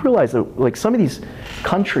 He's like, you realize that like some of these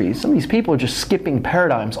countries, some of these people are just skipping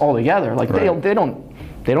paradigms altogether. Like they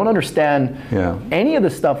don't understand any of the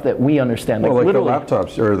stuff that we understand. Like, literally, the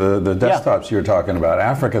laptops or the desktops you're talking about.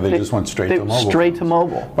 Africa, they just went straight to mobile. Straight to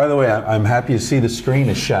mobile. By the way, I'm happy to see the screen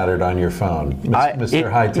is shattered on your phone,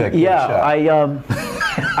 Mr. High Tech. Yeah,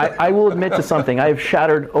 I will admit to something. I have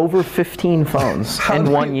shattered over 15 phones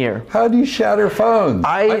in 1 year. How do you shatter phones?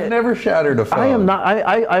 I've never shattered a phone. I am not.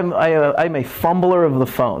 I'm a fumbler of the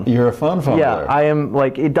phone. You're a phone fumbler. Yeah, I am.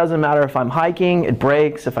 Like, it doesn't matter if I'm hiking, it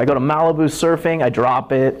breaks. If I go to Malibu surfing, I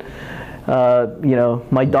drop it.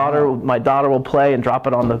 My daughter will play and drop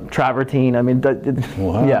it on the travertine. I mean,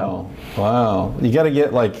 wow. You got to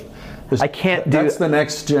get like. I can't do. That's the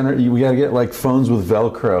next generation. We got to get like phones with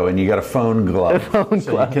Velcro, and you got a phone glove,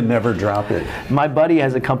 so you can never drop it. My buddy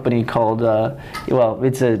has a company called.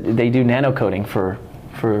 They do nano coating for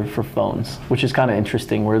phones, which is kind of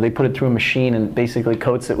interesting, where they put it through a machine and basically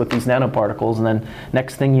coats it with these nanoparticles, and then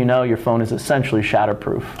next thing you know, your phone is essentially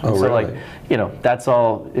shatterproof. Oh, so really? That's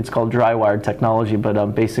all. It's called dry wired technology, but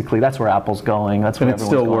basically that's where Apple's going. That's where it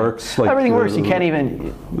still works. Like everything works. You can't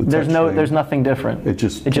even. There's nothing different. It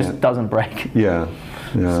just doesn't break. Yeah.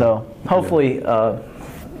 So hopefully.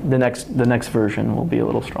 The next version will be a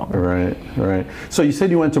little stronger. Right. So you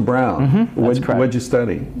said you went to Brown. Mm-hmm, that's correct. What'd you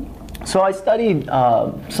study? So I studied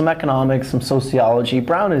some economics, some sociology.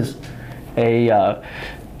 Brown is a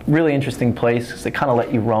really interesting place because they kind of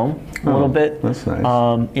let you roam a little bit. That's nice.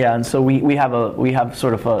 And so we have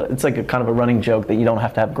sort of it's like a kind of a running joke that you don't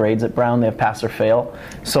have to have grades at Brown. They have pass or fail.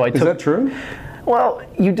 So Is that true? Well,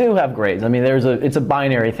 you do have grades. I mean, it's a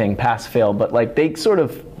binary thing, pass, fail. But like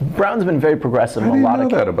Brown's been very progressive. I didn't know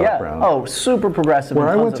that about Brown. Oh, super progressive. Where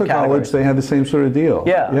I went to college, they had the same sort of deal.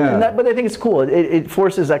 Yeah. But I think it's cool. It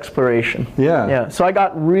forces exploration. Yeah. So I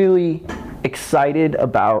got really excited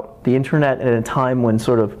about the internet at a time when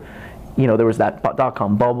sort of, there was that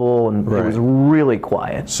 .com bubble and it was really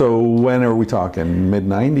quiet. So when are we talking?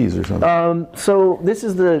 Mid-90s or something? So this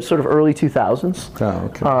is the sort of early 2000s. Oh,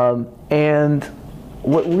 okay. And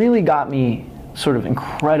what really got me sort of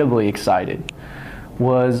incredibly excited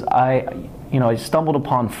was I stumbled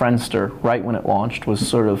upon Friendster right when it launched. Was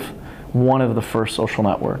sort of one of the first social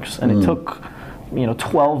networks, and it took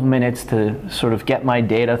 12 minutes to sort of get my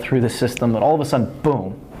data through the system, and all of a sudden,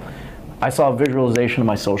 boom, I saw a visualization of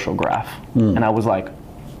my social graph, and I was like,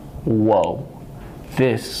 whoa,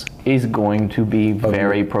 this is going to be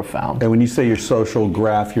very profound. And when you say your social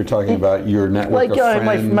graph, you're talking about your network of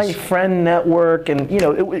friends? My friend network, and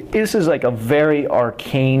this is like a very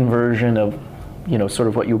arcane version of sort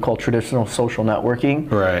of what you would call traditional social networking.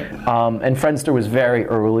 Right. And Friendster was very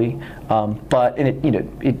early, but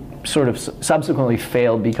it sort of subsequently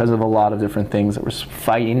failed because of a lot of different things. It was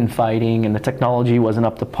fighting, and the technology wasn't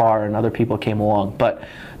up to par, and other people came along. But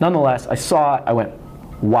nonetheless, I saw it, I went,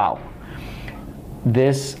 wow.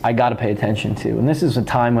 This I got to pay attention to, and this is a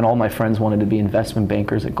time when all my friends wanted to be investment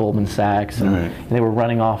bankers at Goldman Sachs, and they were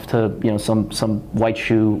running off to some white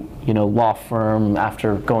shoe law firm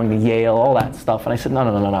after going to Yale, all that stuff. And I said,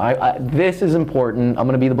 no. This is important. I'm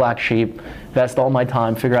going to be the black sheep, invest all my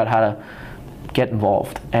time, figure out how to get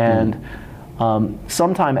involved. And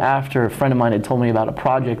sometime after, a friend of mine had told me about a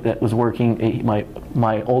project that was working.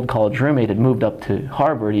 My old college roommate had moved up to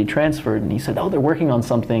Harvard. He had transferred, and he said, they're working on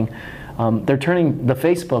something. They're turning the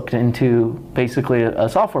Facebook into basically a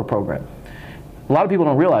software program. A lot of people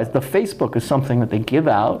don't realize the Facebook is something that they give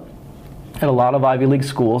out at a lot of Ivy League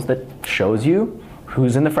schools that shows you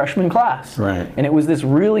who's in the freshman class. Right. And it was this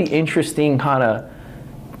really interesting kind of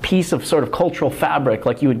piece of sort of cultural fabric.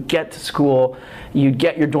 Like, you would get to school, you'd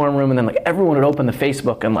get your dorm room, and then like everyone would open the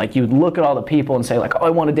Facebook, and like you'd look at all the people and say like, oh, I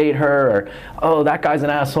want to date her, or oh, that guy's an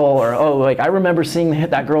asshole, or oh, like I remember seeing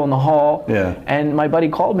that girl in the hall. Yeah. And my buddy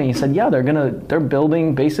called me. He said, yeah, they're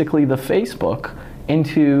building basically the Facebook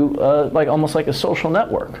into like almost like a social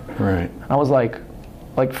network. Right. And I was like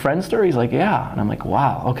Friendster? He's like, yeah. And I'm like,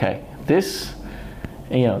 wow, okay, this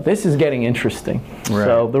is getting interesting. Right.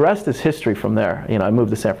 So the rest is history from there. I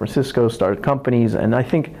moved to San Francisco, started companies, and I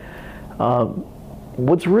think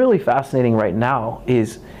what's really fascinating right now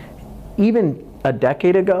is even a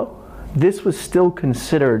decade ago, this was still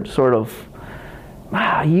considered sort of,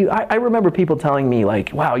 I remember people telling me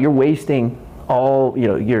like, wow, you're wasting all,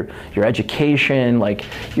 your education, like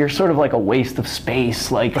you're sort of like a waste of space.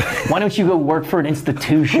 Like, why don't you go work for an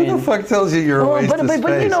institution? Who the fuck tells you you're a waste of space?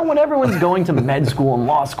 But when everyone's going to med school and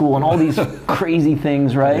law school and all these crazy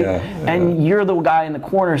things, right? And you're the guy in the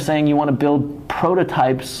corner saying you want to build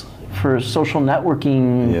prototypes for social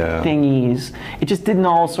networking thingies. It just didn't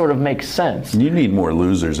all sort of make sense. You need more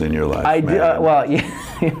losers in your life. Well,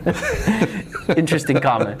 interesting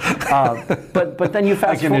comment. But then you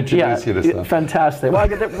fast forward. Introduce you to stuff. Fantastic. Well,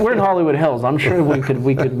 we're in Hollywood Hills. I'm sure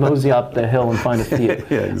we could mosey up the hill and find a few.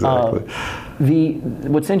 Exactly.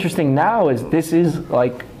 What's interesting now is this is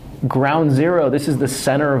like ground zero. This is the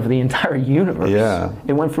center of the entire universe. Yeah.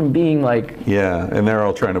 It went from being like... Yeah, and they're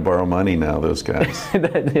all trying to borrow money now, those guys.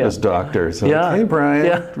 Those doctors. Like, hey,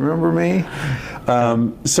 Brian, remember me?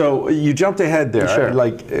 So you jumped ahead there. Sure.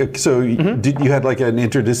 Did you had like an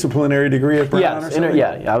interdisciplinary degree at Brown or something?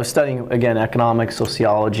 I was studying, again, economics,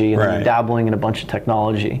 sociology, and then dabbling in a bunch of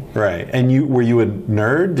technology. Right. And were you a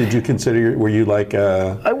nerd? Did you consider, were you like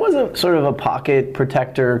a... I wasn't sort of a pocket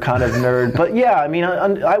protector kind of nerd, but yeah, I mean,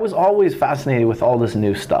 I was always fascinated with all this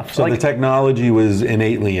new stuff. So the technology was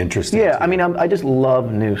innately interesting. Yeah, I mean, I just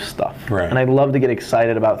love new stuff. Right. And I love to get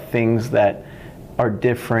excited about things that are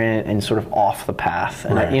different and sort of off the path.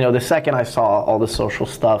 And the second I saw all the social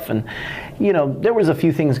stuff, and there was a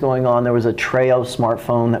few things going on. There was a Treo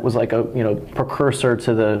smartphone that was like a precursor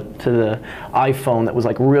to the iPhone that was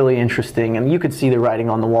like really interesting, and you could see the writing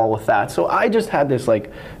on the wall with that. So I just had this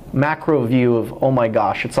like macro view of, oh my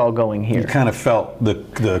gosh, it's all going here. You kind of felt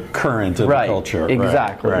the current of the culture.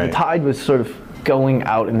 Exactly. Right. The tide was sort of going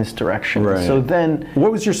out in this direction. Right. So then...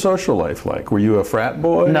 What was your social life like? Were you a frat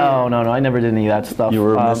boy? No, I never did any of that stuff. You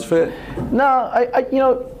were a misfit? No, I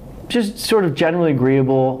just sort of generally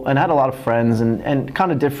agreeable, and had a lot of friends, and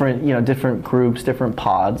kind of different groups, different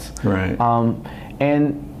pods. Right.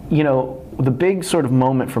 The big sort of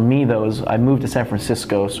moment for me, though, is I moved to San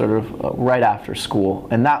Francisco sort of right after school,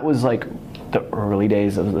 and that was like the early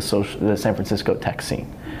days of the San Francisco tech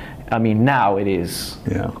scene. I mean, now it is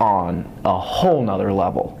on a whole nother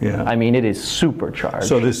level. Yeah. I mean, it is supercharged.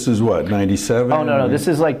 So this is what, 97? Oh, no, this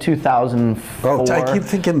is like 2004. Oh, I keep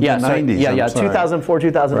thinking the 90s. 2004,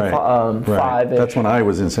 2005. Right. That's when I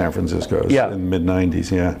was in San Francisco, in the mid-90s,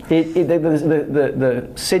 The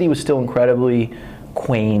city was still incredibly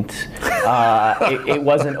quaint. It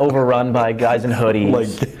wasn't overrun by guys in hoodies. Like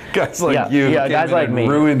guys like you. Yeah, guys like me.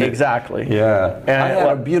 Ruined it. Exactly. Yeah. And I had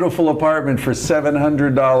a beautiful apartment for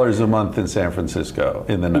 $700 a month in San Francisco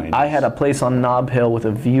in the 90s. I had a place on Nob Hill with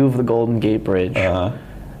a view of the Golden Gate Bridge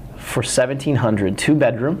for $1,700,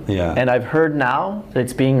 2-bedroom. Yeah. And I've heard now that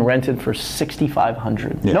it's being rented for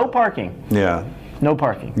 $6,500. Yeah. No parking. Yeah. No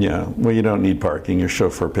parking. Yeah. Well, you don't need parking. Your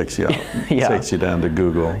chauffeur picks you up. Takes you down to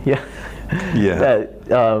Google. Yeah. Yeah.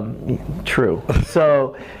 True.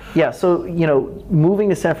 So, moving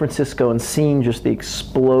to San Francisco and seeing just the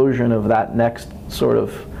explosion of that next sort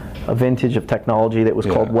of a vintage of technology that was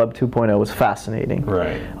called Web 2.0 was fascinating.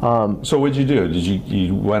 Right. So what did you do? Did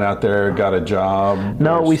you went out there, got a job?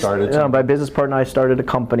 No, my business partner and I started a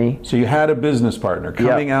company. So you had a business partner.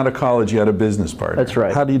 Coming out of college, you had a business partner. That's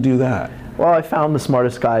right. How do you do that? Well, I found the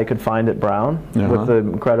smartest guy I could find at Brown with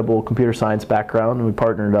an incredible computer science background, and we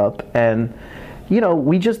partnered up. And,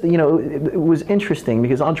 we just, it was interesting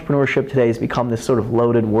because entrepreneurship today has become this sort of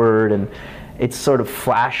loaded word, and it's sort of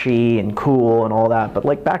flashy and cool and all that. But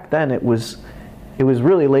like back then, it was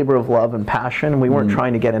really labor of love and passion. We weren't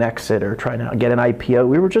trying to get an exit or trying to get an IPO.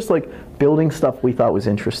 We were just like building stuff we thought was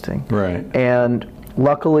interesting. Right. And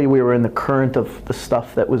luckily, we were in the current of the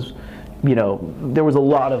stuff that was... there was a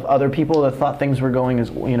lot of other people that thought things were going as,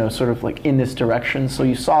 sort of like in this direction. So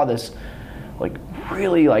you saw this like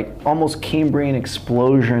really like almost Cambrian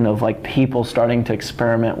explosion of like people starting to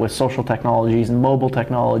experiment with social technologies and mobile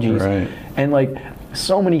technologies. Right. And like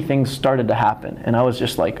so many things started to happen. And I was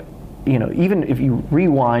just like, even if you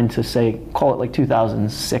rewind to say, call it like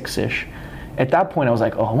 2006-ish, at that point I was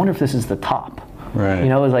like, oh, I wonder if this is the top. Right.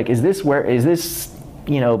 It was like, is this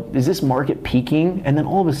market peaking? And then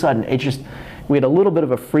all of a sudden, we had a little bit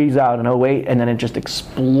of a freeze out in 2008, and then it just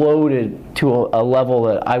exploded to a level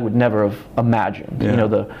that I would never have imagined. Yeah.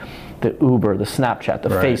 The Uber, the Snapchat, the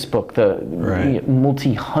Facebook, the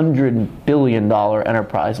multi-$100 billion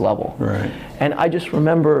enterprise level. Right. And I just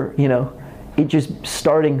remember, it just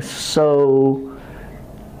starting so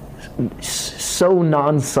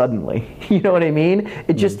non-suddenly. You know what I mean?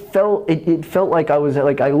 It just felt, it felt like I was,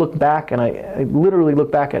 like I look back and I literally look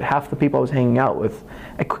back at half the people I was hanging out with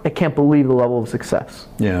I can't believe the level of success.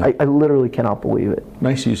 Yeah. I literally cannot believe it.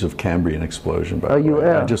 Nice use of Cambrian explosion, by the way.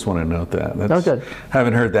 Yeah. I just want to note that. Good.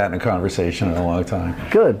 Haven't heard that in a conversation in a long time.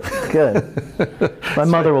 Good. My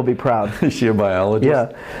mother will be proud. Is she a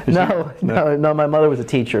biologist? Yeah. No, my mother was a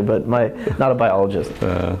teacher, but not a biologist.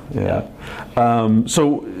 Yeah.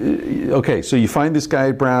 So you find this guy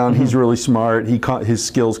at Brown. He's really smart. His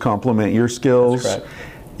skills complement your skills. That's correct.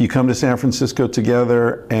 You come to San Francisco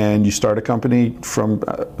together, and you start a company from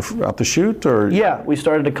out the chute, or? Yeah, we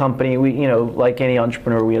started a company. We, like any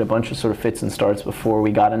entrepreneur, we had a bunch of sort of fits and starts before we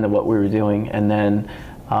got into what we were doing, and then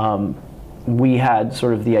we had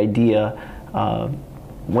sort of the idea.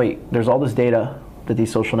 Wait, there's all this data that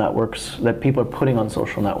these social networks, that people are putting on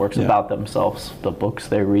social networks about themselves, the books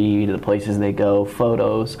they read, the places they go,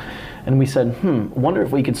 photos, and we said, wonder if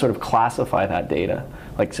we could sort of classify that data,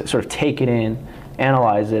 like sort of take it in,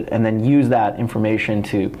 analyze it, and then use that information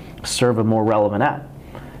to serve a more relevant ad.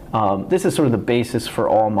 This is sort of the basis for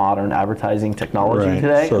all modern advertising technology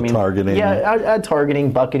today. So targeting. Yeah, ad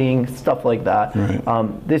targeting, bucketing, stuff like that.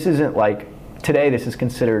 Right. This isn't like, today this is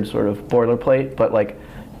considered sort of boilerplate, but like,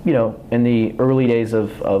 in the early days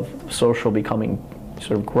of social becoming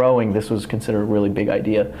sort of growing, this was considered a really big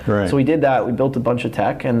idea. Right. So we did that, we built a bunch of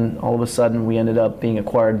tech, and all of a sudden we ended up being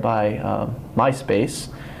acquired by MySpace,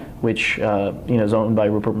 which is owned by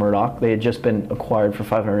Rupert Murdoch. They had just been acquired for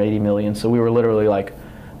 $580 million, so we were literally like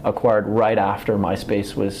acquired right after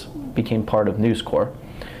MySpace became part of News Corp.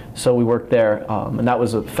 So we worked there, and that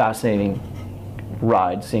was a fascinating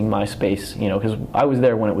ride, seeing MySpace, because I was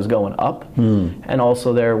there when it was going up, and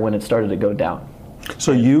also there when it started to go down.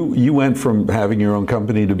 So you went from having your own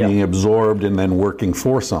company to being absorbed and then working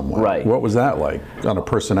for someone. Right. What was that like on a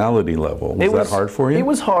personality level? Was that hard for you? It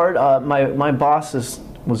was hard. My boss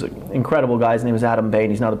was an incredible guy. His name was Adam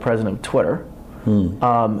Bain. He's now the president of Twitter.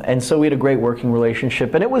 And so we had a great working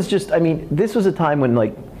relationship. And it was just, this was a time when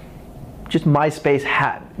just MySpace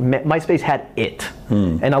had it.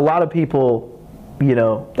 And a lot of people,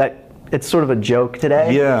 that it's sort of a joke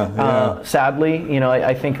today. Yeah. Sadly,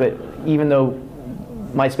 I think that even though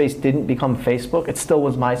MySpace didn't become Facebook, it still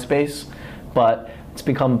was MySpace, but it's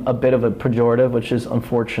become a bit of a pejorative, which is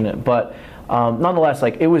unfortunate. But nonetheless,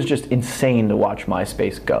 it was just insane to watch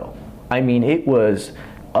MySpace go. It was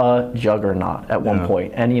a juggernaut at one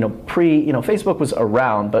point. And Facebook was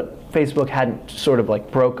around, but Facebook hadn't sort of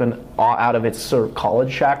broken out of its sort of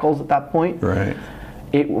college shackles at that point. Right.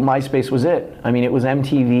 MySpace was it. It was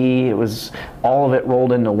MTV. It was all of it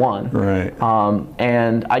rolled into one. Right.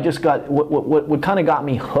 And I just got what kind of got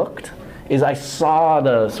me hooked is I saw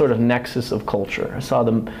the sort of nexus of culture. I saw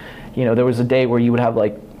them. There was a day where you would have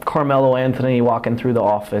Carmelo Anthony walking through the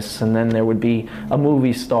office, and then there would be a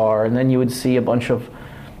movie star, and then you would see a bunch of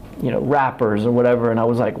rappers or whatever. And I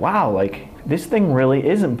was like, wow, this thing really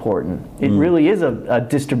is important. It really is a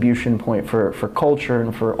distribution point for culture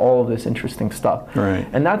and for all of this interesting stuff. Right.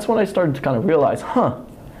 And that's when I started to kind of realize,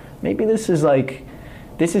 maybe this is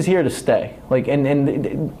here to stay.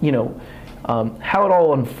 How it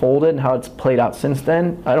all unfolded and how it's played out since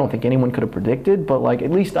then, I don't think anyone could have predicted, but at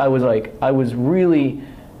least I was really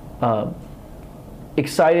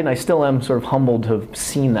excited, and I still am sort of humbled to have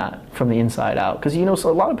seen that from the inside out. Because so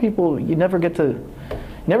a lot of people, you never get to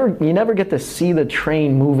see the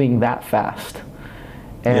train moving that fast,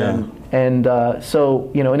 and so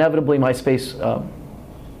inevitably MySpace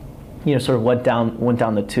sort of went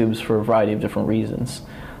down the tubes for a variety of different reasons,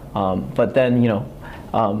 but then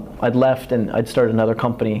I'd left and I'd started another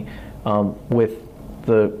company with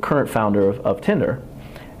the current founder of Tinder,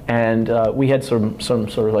 and we had some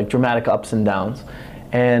sort of dramatic ups and downs,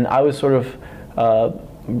 and I was sort of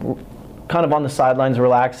kind of on the sidelines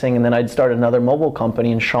relaxing, and then I'd started another mobile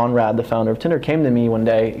company, and Sean Rad, the founder of Tinder, came to me one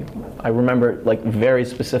day. I remember very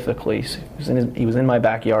specifically. He was in my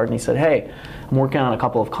backyard, and he said, "Hey, I'm working on a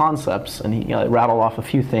couple of concepts," and he rattled off a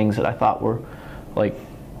few things that I thought were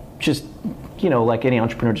just like any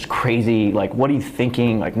entrepreneur, just crazy. What are you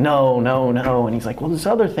thinking? No. And he's like, well, this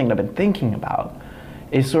other thing I've been thinking about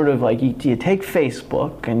is sort of you take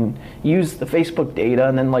Facebook and use the Facebook data,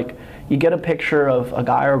 and then you get a picture of a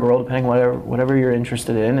guy or a girl, depending whatever you're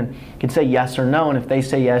interested in, and you can say yes or no. And if they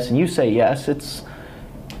say yes and you say yes, it's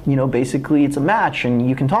basically it's a match, and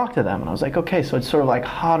you can talk to them. And I was like, okay, so it's sort of like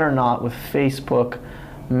Hot or Not with Facebook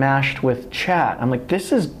mashed with chat. I'm like,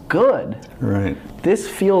 this is good. Right. This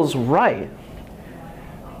feels right.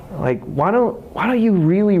 Why don't you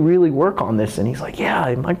really, really work on this? And he's like, yeah,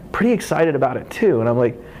 I'm pretty excited about it too. And I'm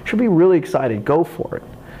like, should be really excited, go for it.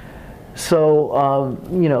 So,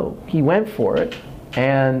 he went for it.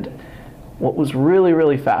 And what was really,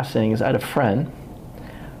 really fascinating is I had a friend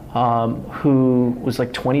who was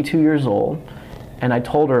like 22 years old, and I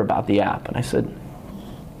told her about the app, and I said,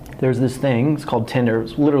 there's this thing, it's called Tinder. It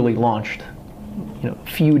was literally launched, a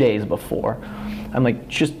few days before. I'm like,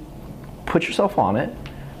 just put yourself on it,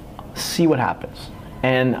 see what happens.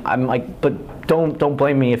 And I'm like, but don't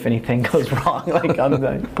blame me if anything goes wrong. Like, I'm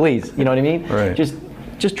like, please, you know what I mean? Right.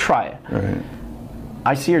 Just try it. Right.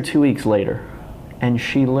 I see her 2 weeks later, and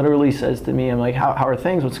she literally says to me, I'm like, how are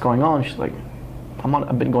things? What's going on? She's like,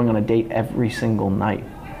 I've been going on a date every single night.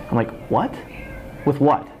 I'm like, what? With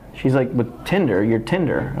what? She's like, with Tinder, your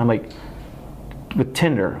Tinder. I'm like, with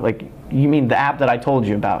Tinder? Like, you mean the app that I told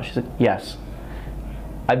you about? She's like, yes.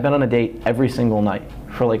 I've been on a date every single night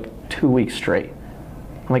for like 2 weeks straight.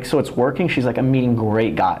 I'm like, so it's working? She's like, I'm meeting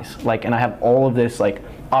great guys. Like, and I have all of this like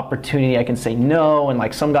opportunity. I can say no, and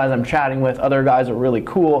like some guys I'm chatting with, other guys are really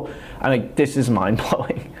cool. I'm like, this is mind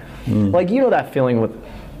blowing. Like, that feeling with,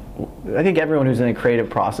 I think everyone who's in a creative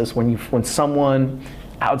process, when someone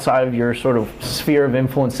outside of your sort of sphere of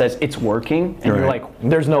influence says it's working, and you're like,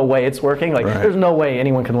 there's no way it's working. Like, there's no way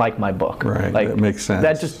anyone can like my book. Right. Like, that makes sense.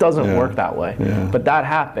 That just doesn't work that way. Yeah. But that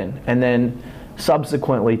happened, and then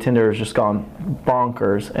subsequently Tinder has just gone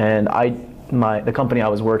bonkers, and the company I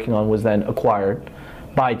was working on was then acquired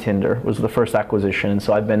by Tinder. Was the first acquisition, and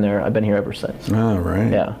so I've been here ever since. Oh,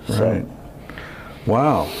 right. Yeah. Right.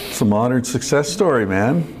 Wow, it's a modern success story,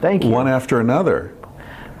 man. Thank you. One after another.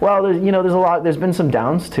 Well, there's a lot. There's been some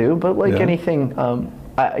downs too, but like anything,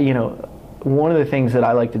 one of the things that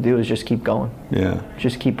I like to do is just keep going. Yeah.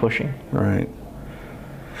 Just keep pushing. Right.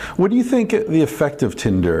 What do you think the effect of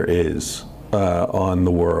Tinder is on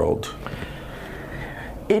the world?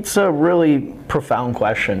 It's a really profound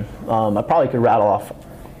question. I probably could rattle off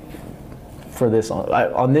for this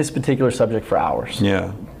on this particular subject for hours.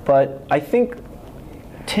 Yeah. But I think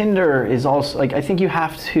Tinder is also, like, I think you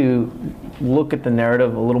have to look at the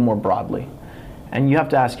narrative a little more broadly. And you have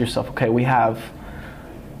to ask yourself, okay, we have,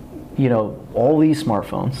 all these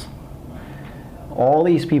smartphones, all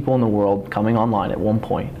these people in the world coming online at one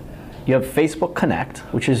point. You have Facebook Connect,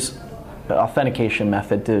 which is an authentication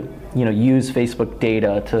method to, use Facebook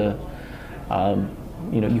data to,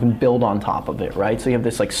 you can build on top of it, right? So you have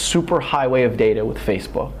this like super highway of data with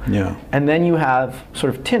Facebook. Yeah. And then you have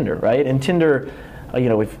sort of Tinder, right? And Tinder,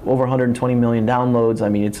 with over 120 million downloads, I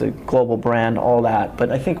mean, it's a global brand, all that. But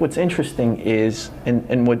I think what's interesting is,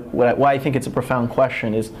 and why I think it's a profound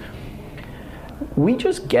question is, we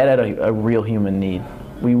just get at a real human need.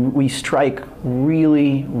 We strike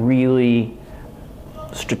really, really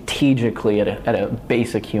strategically at a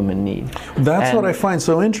basic human need. That's what I find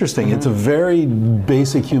so interesting. It's a very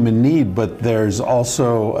basic human need, but there's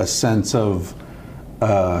also a sense of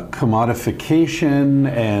commodification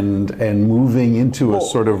and moving into a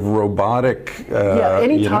sort of robotic.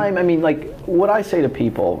 Anytime. I mean, like, what I say to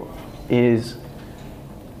people is,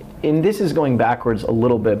 and this is going backwards a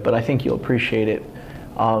little bit, but I think you'll appreciate it.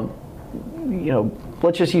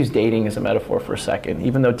 Let's just use dating as a metaphor for a second.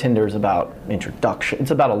 Even though Tinder is about introduction, it's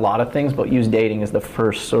about a lot of things, but use dating as the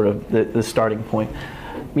first sort of the starting point.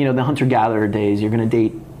 The hunter-gatherer days, you're going to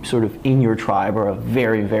date sort of in your tribe or a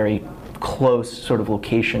very, very close sort of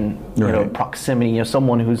location, proximity.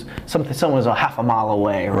 Someone who's a half a mile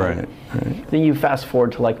away. Right. Then you fast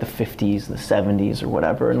forward to like the 50s, the 70s, or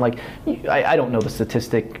whatever, and like I don't know the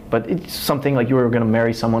statistic, but it's something like you were going to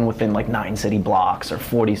marry someone within like 9 city blocks or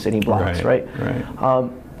 40 city blocks, right?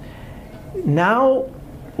 Now,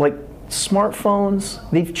 like smartphones,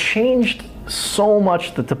 they've changed so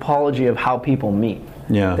much the topology of how people meet.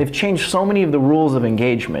 Yeah. They've changed so many of the rules of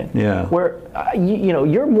engagement. Yeah. Where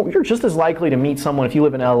you're just as likely to meet someone if you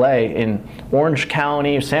live in LA, in Orange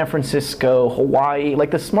County, or San Francisco, Hawaii.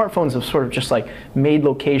 Like, the smartphones have sort of just like made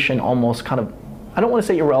location almost kind of, I don't want to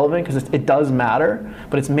say irrelevant because it does matter,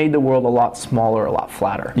 but it's made the world a lot smaller, a lot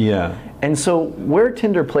flatter. Yeah. And so where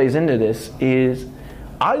Tinder plays into this is,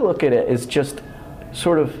 I look at it as just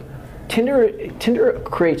sort of Tinder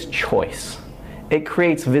creates choice. It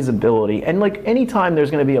creates visibility. And like anytime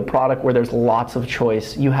there's going to be a product where there's lots of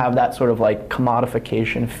choice, you have that sort of like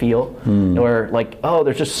commodification feel where like, oh,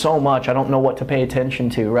 there's just so much, I don't know what to pay attention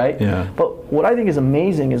to, right? Yeah. But what I think is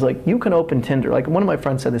amazing is, like, you can open Tinder. Like, one of my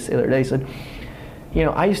friends said this the other day. He said,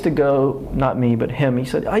 I used to go, not me, but him, he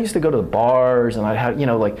said, I used to go to the bars, and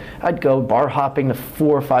I'd go bar hopping to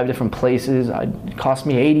 4 or 5 different places. It cost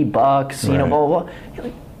me $80, blah, blah, blah.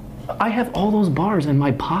 Like, I have all those bars in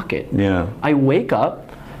my pocket. Yeah. I wake up,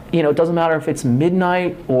 it doesn't matter if it's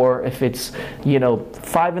midnight or if it's,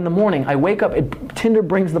 5 in the morning. I wake up, Tinder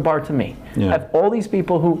brings the bar to me. Yeah. I have all these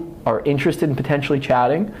people who are interested in potentially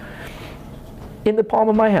chatting in the palm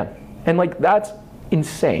of my hand. And like, that's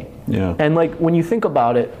insane. Yeah. And like, when you think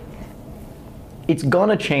about it, it's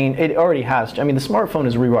gonna change. It already has. I mean, the smartphone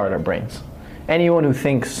has rewired our brains. Anyone who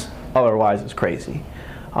thinks otherwise is crazy.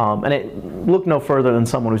 Look no further than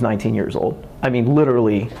someone who's 19 years old. I mean,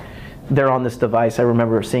 literally, they're on this device. I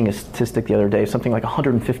remember seeing a statistic the other day, something like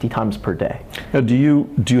 150 times per day. Now, do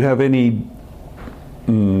you have any?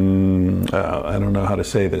 I don't know how to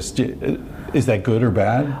say this. Is that good or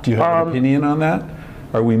bad? Do you have an opinion on that?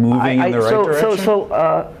 Are we moving in the right direction?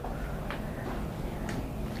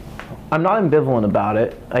 I'm not ambivalent about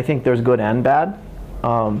it. I think there's good and bad.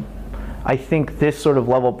 I think this sort of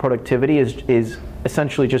level of productivity is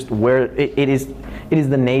essentially just where it is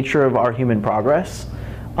the nature of our human progress.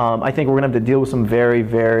 I think we're going to have to deal with some very,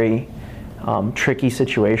 very tricky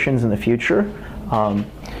situations in the future.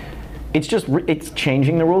 It's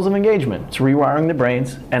changing the rules of engagement. It's rewiring the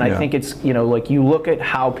brains, and I think it's, like you look at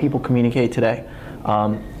how people communicate today.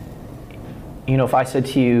 If I said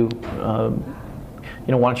to you,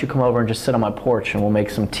 why don't you come over and just sit on my porch and we'll make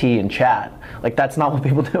some tea and chat? Like, that's not what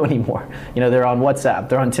people do anymore. They're on WhatsApp,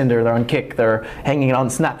 they're on Tinder, they're on Kik, they're hanging on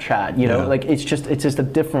Snapchat. Like it's just a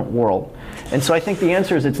different world. And so I think the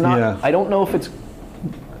answer is it's not. Yeah. I don't know if it's.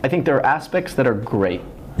 I think there are aspects that are great.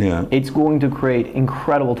 Yeah. It's going to create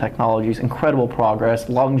incredible technologies, incredible progress.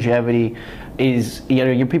 Longevity is,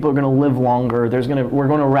 your people are going to live longer. We're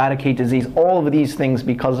going to eradicate disease. All of these things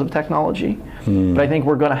because of technology. But I think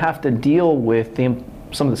we're going to have to deal with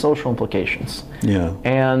some of the social implications. Yeah.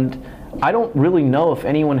 And I don't really know if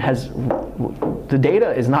anyone has. The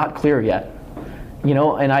data is not clear yet.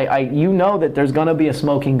 And I that there's going to be a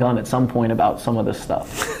smoking gun at some point about some of this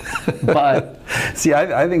stuff. But see,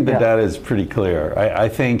 I think the data is pretty clear. I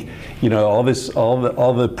think all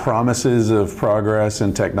the promises of progress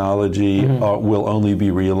and technology will only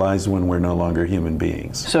be realized when we're no longer human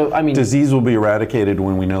beings. So I mean, disease will be eradicated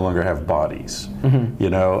when we no longer have bodies.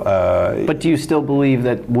 But do you still believe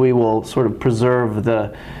that we will sort of preserve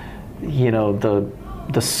the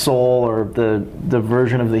soul or the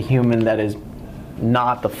version of the human that is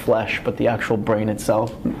not the flesh, but the actual brain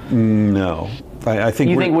itself? No. I think.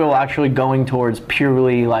 You think we're actually going towards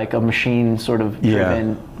purely like a machine sort of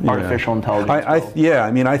driven artificial intelligence?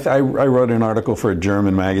 I wrote an article for a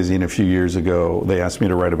German magazine a few years ago. They asked me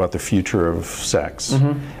to write about the future of sex,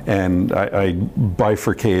 and I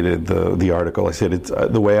bifurcated the article. I said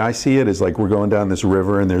the way I see it is like we're going down this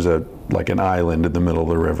river, and there's an island in the middle of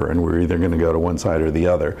the river, and we're either going to go to one side or the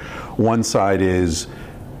other. One side is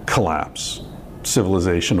collapse.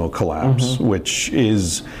 Civilizational collapse, which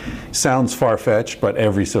sounds far-fetched, but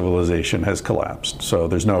every civilization has collapsed. So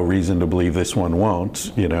there's no reason to believe this one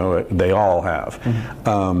won't. They all have.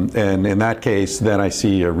 And in that case, then I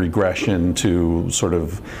see a regression to sort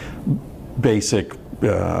of basic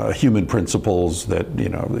human principles that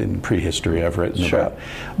in prehistory I've written about.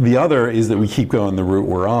 The other is that we keep going the route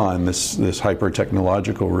we're on, this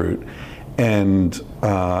hyper-technological route, and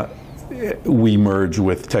we merge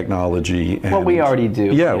with technology. And, well, we already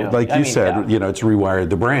do. Yeah, you said, it's rewired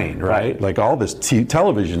the brain, right? Like all this,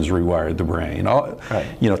 television's rewired the brain.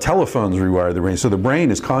 Telephones rewired the brain. So the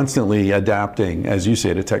brain is constantly adapting, as you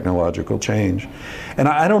say, to technological change. And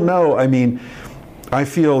I don't know, I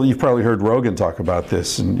feel, you've probably heard Rogan talk about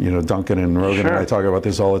this, and Duncan and Rogan and I talk about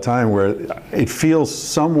this all the time, where it feels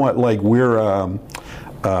somewhat like we're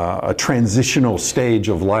a transitional stage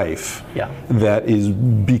of life that is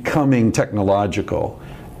becoming technological,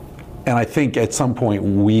 and I think at some point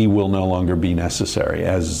we will no longer be necessary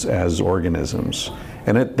as organisms,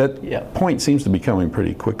 and that point seems to be coming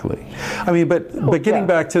pretty quickly. But getting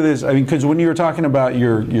back to this, because when you were talking about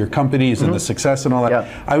your companies and the success and all that,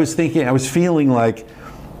 I was feeling like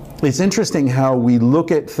it's interesting how we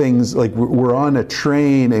look at things like we're on a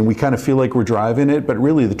train and we kind of feel like we're driving it, but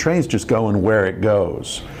really the train's just going where it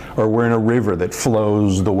goes. Or we're in a river that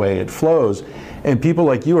flows the way it flows. And people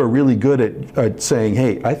like you are really good at saying,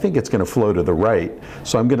 hey, I think it's going to flow to the right,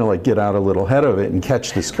 so I'm going to get out a little ahead of it and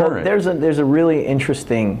catch this current. Well, there's a really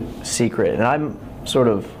interesting secret, and I'm sort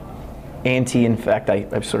of anti, in fact,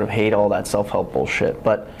 I sort of hate all that self-help bullshit,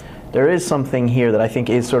 but there is something here that I think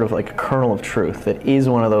is sort of like a kernel of truth that is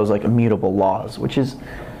one of those like immutable laws, which is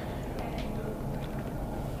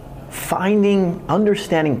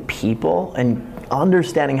understanding people and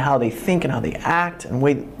understanding how they think and how they act and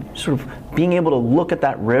sort of being able to look at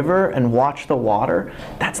that river and watch the water.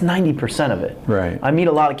 That's 90% of it. Right. I meet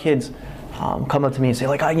a lot of kids come up to me and say,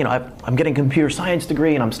 like, I'm getting a computer science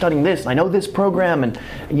degree and I'm studying this and I know this program and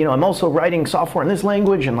I'm also writing software in this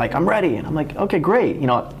language and I'm ready. And I'm like, okay, great.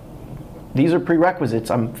 These are prerequisites.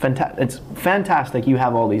 It's fantastic you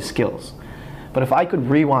have all these skills. But if I could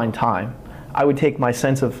rewind time, I would take my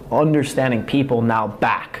sense of understanding people now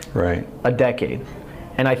back a decade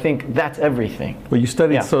And I think that's everything. Well, you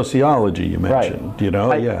studied sociology, you mentioned, right. you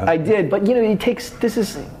know? I did, but you know, this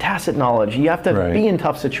is tacit knowledge. You have to be in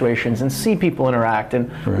tough situations and see people interact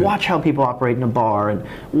and watch how people operate in a bar and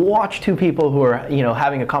watch two people who are, you know,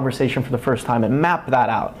 having a conversation for the first time and map that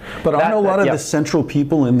out. But aren't a lot of the central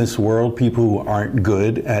people in this world people who aren't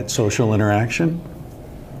good at social interaction?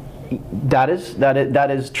 That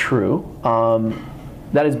is true.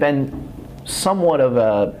 That has been somewhat of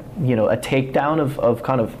a, you know, a takedown of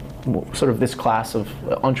kind of sort of this class of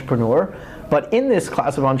entrepreneur. But in this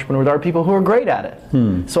class of entrepreneur, there are people who are great at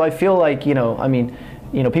it. So I feel like, you know, I mean,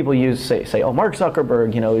 you know, people say, oh, Mark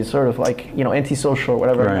Zuckerberg, you know, he's sort of like, you know, antisocial or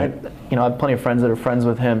whatever. Right. You know, I have plenty of friends that are friends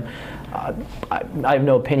with him. I have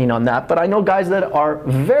no opinion on that, but I know guys that are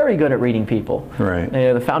very good at reading people. Right.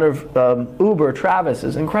 The founder of Uber, Travis,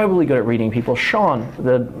 is incredibly good at reading people. Sean,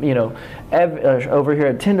 over here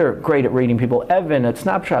at Tinder, great at reading people. Evan at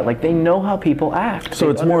Snapchat, like they know how people act. So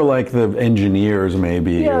it's more like the engineers,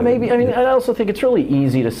 maybe. Yeah, maybe. I mean, I also think it's really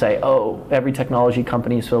easy to say, oh, every technology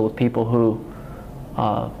company is filled with people who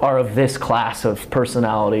are of this class of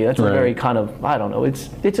personality. That's a very kind of, I don't know,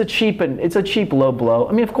 it's a cheap low blow.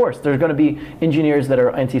 I mean, of course, there's going to be engineers that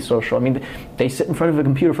are antisocial. I mean, they sit in front of a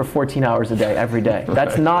computer for 14 hours a day, every day.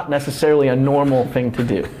 That's not necessarily a normal thing to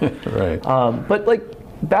do. Right. But like,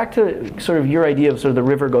 back to sort of your idea of sort of the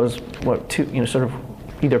river goes, sort of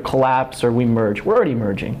either collapse or we merge. We're already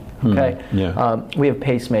merging, okay? We have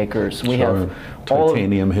pacemakers. We have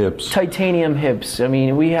titanium hips. Titanium hips. I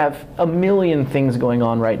mean, we have a million things going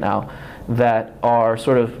on right now that are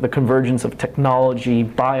sort of the convergence of technology,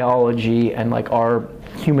 biology, and like our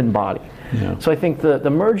human body. Yeah. So I think the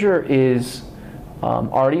merger is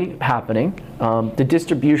already happening. The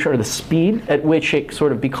distribution or the speed at which it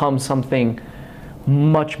sort of becomes something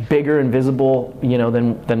much bigger and visible, you know,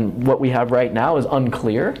 than what we have right now is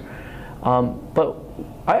unclear. But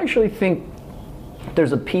I actually think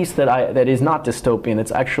there's a piece that is not dystopian.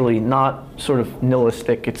 It's actually not sort of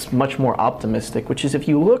nihilistic. It's much more optimistic, which is if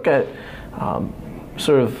you look at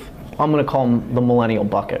sort of, I'm going to call them the millennial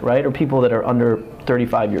bucket, right? Or people that are under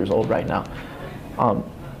 35 years old right now.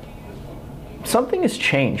 Something has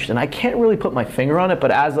changed, and I can't really put my finger on it,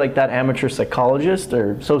 but as like that amateur psychologist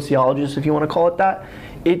or sociologist, if you want to call it that,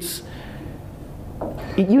 it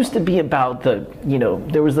used to be about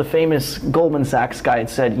there was the famous Goldman Sachs guy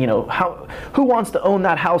that said, who wants to own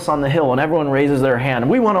that house on the hill? And everyone raises their hand,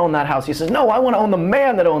 and we want to own that house. He says, no, I want to own the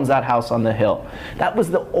man that owns that house on the hill. That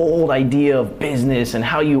was the old idea of business and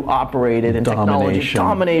how you operated and technology,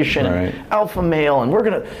 domination, right. And alpha male, and we're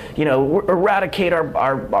going to, eradicate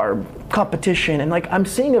our competition. And like, I'm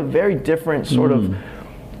seeing a very different sort of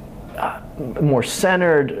more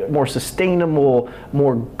centered, more sustainable,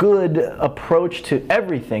 more good approach to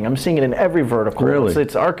everything. I'm seeing it in every vertical. Really?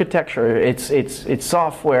 It's architecture, it's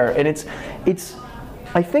software, and it's.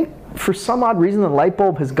 I think for some odd reason the light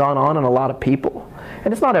bulb has gone on in a lot of people,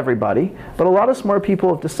 and it's not everybody, but a lot of smart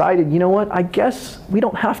people have decided, you know what? I guess we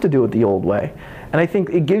don't have to do it the old way, and I think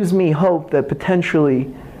it gives me hope that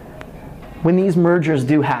potentially, when these mergers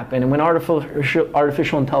do happen, and when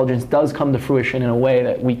artificial intelligence does come to fruition in a way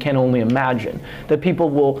that we can only imagine, that people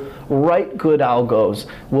will write good algos,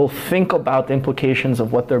 will think about the implications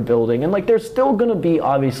of what they're building, and like there's still going to be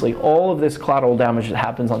obviously all of this collateral damage that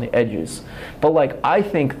happens on the edges, but like I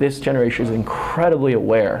think this generation is incredibly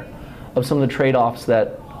aware of some of the trade-offs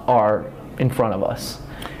that are in front of us.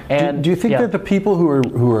 And do you think that the people who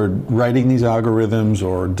are writing these algorithms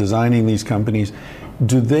or designing these companies,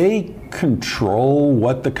 do they control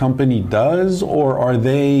what the company does, or are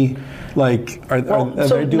they like are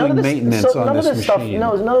they doing maintenance on this machine?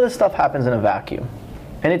 None of this stuff happens in a vacuum,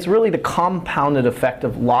 and it's really the compounded effect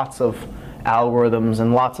of lots of algorithms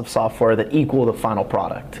and lots of software that equal the final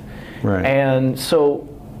product. Right. And so,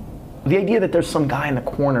 the idea that there's some guy in the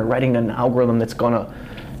corner writing an algorithm that's going to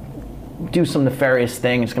do some nefarious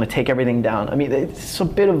thing, it's going to take everything down. I mean, it's a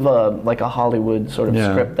bit of a Hollywood sort of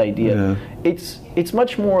script idea. Yeah. It's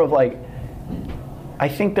much more of like, I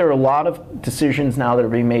think there are a lot of decisions now that are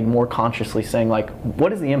being made more consciously, saying like,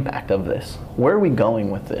 what is the impact of this? Where are we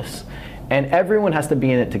going with this? And everyone has to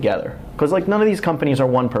be in it together, because like none of these companies are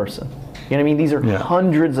one person. You know what I mean? These are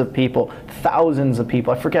hundreds of people, thousands of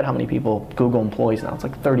people. I forget how many people Google employs now. It's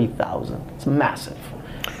like 30,000. It's massive.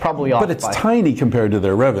 Probably off. But it's tiny compared to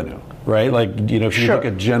their revenue, right? Like, if you look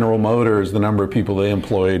at General Motors, the number of people they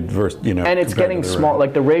employed versus, and it's getting small.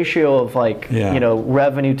 Like the ratio of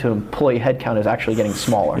revenue to employee headcount is actually getting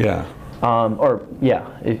smaller. Yeah.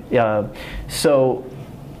 So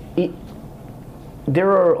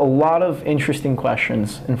there are a lot of interesting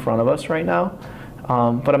questions in front of us right now.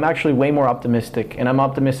 But I'm actually way more optimistic, and I'm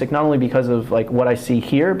optimistic not only because of like what I see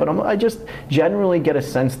here, but I just generally get a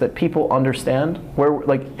sense that people understand where,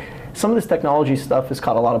 like, some of this technology stuff has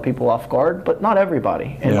caught a lot of people off guard, but not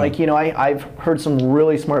everybody. And like, you know, I've heard some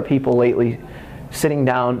really smart people lately sitting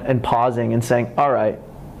down and pausing and saying, all right,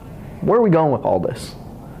 where are we going with all this?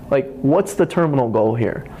 Like, what's the terminal goal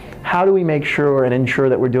here? How do we make sure and ensure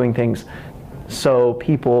that we're doing things so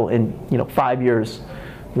people in, you know, 5 years,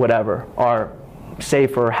 whatever, are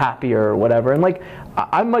safer, happier, or whatever? And like,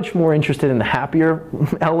 I'm much more interested in the happier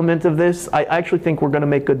element of this. I actually think we're going to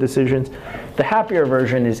make good decisions. The happier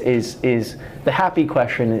version is the happy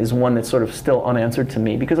question is one that's sort of still unanswered to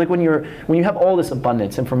me, because like when you have all this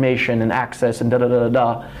abundance, information and access and da da da da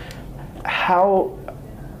da, how,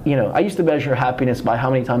 you know, I used to measure happiness by how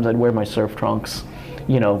many times I'd wear my surf trunks,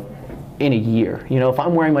 you know, in a year. You know, if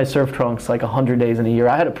I'm wearing my surf trunks like 100 days in a year,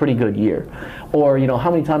 I had a pretty good year. Or, you know,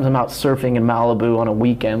 how many times I'm out surfing in Malibu on a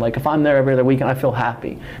weekend. Like if I'm there every other weekend, I feel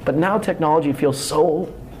happy. But now technology feels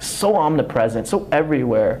so omnipresent, so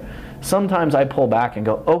everywhere. Sometimes I pull back and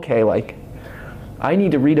go, okay, like, I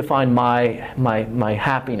need to redefine my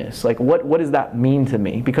happiness. Like, what does that mean to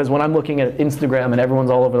me? Because when I'm looking at Instagram and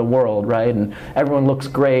everyone's all over the world, right, and everyone looks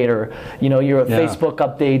great, or, you know, you're at Facebook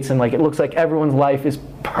updates and like it looks like everyone's life is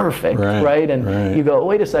perfect, right? And you go,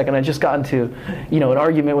 wait a second, I just got into, you know, an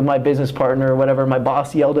argument with my business partner or whatever. My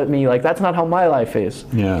boss yelled at me. Like, that's not how my life is.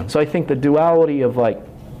 Yeah. So I think the duality of like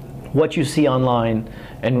what you see online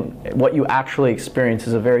and what you actually experience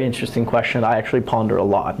is a very interesting question I actually ponder a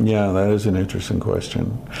lot. Yeah, that is an interesting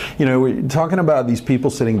question. You know, we're talking about these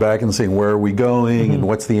people sitting back and saying, where are we going and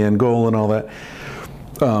what's the end goal and all that.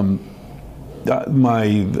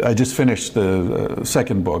 I just finished the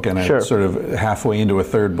second book, and I'm sort of halfway into a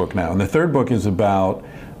third book now. And the third book is about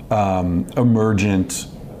emergent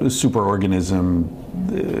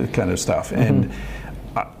superorganism kind of stuff. And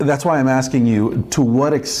that's why I'm asking you, to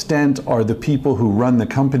what extent are the people who run the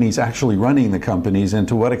companies actually running the companies, and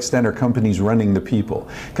to what extent are companies running the people?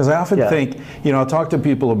 Because I often think, you know, I'll talk to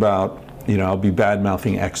people about, you know, I'll be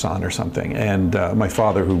bad-mouthing Exxon or something, and my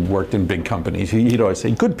father, who worked in big companies, he'd always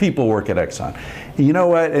say, good people work at Exxon. You know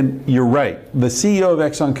what, and you're right, the CEO of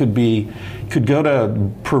Exxon could go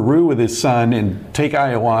to Peru with his son and take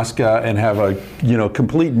ayahuasca and have a, you know,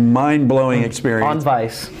 complete mind-blowing experience. On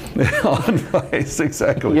Vice. On Vice,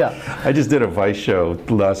 exactly. Yeah. I just did a Vice show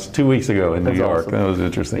 2 weeks ago in New York. Awesome. That was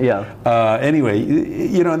interesting. Yeah. Anyway,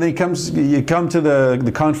 you know, and then you come to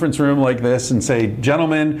the conference room like this and say,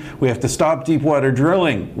 gentlemen, we have to stop deep water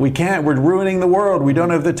drilling. We can't. We're ruining the world. We don't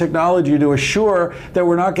have the technology to assure that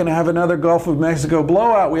we're not going to have another Gulf of Mexico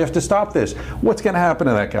blowout. We have to stop this. What's going to happen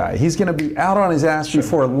to that guy? He's going to be out on his ass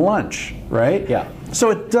before lunch, right? Yeah. So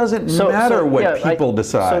it doesn't matter what people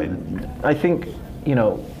decide. So I think, you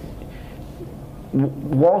know,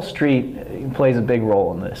 Wall Street plays a big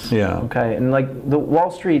role in this. Yeah. Okay. And like the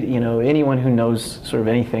Wall Street, you know, anyone who knows sort of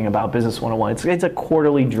anything about Business 101, it's a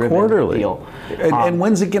quarterly driven deal. And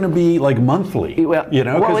when's it going to be like monthly? Well, you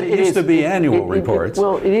know, because it used to be annual reports.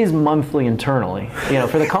 Well, it is monthly internally. You know,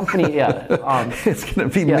 for the company, it's going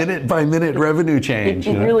to be minute by minute revenue change.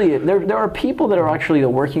 It really is. There are people that are actually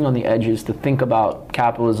working on the edges to think about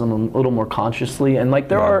capitalism a little more consciously, and like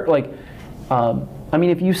there are like. I mean,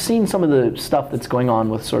 if you've seen some of the stuff that's going on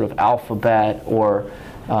with sort of Alphabet or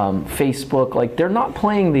Facebook, like they're not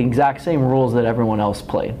playing the exact same rules that everyone else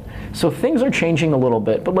played. So things are changing a little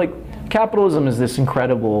bit, but like capitalism is this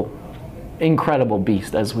incredible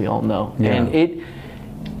beast, as we all know. Yeah. And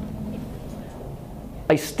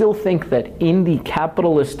I still think that in the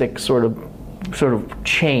capitalistic sort of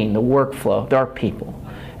chain, the workflow, there are people.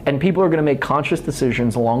 And people are going to make conscious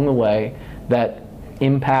decisions along the way that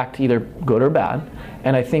impact either good or bad.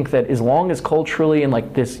 And I think that as long as culturally and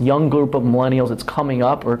like this young group of millennials that's coming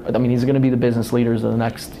up, or I mean, these are going to be the business leaders of the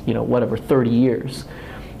next, 30 years.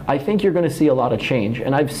 I think you're going to see a lot of change.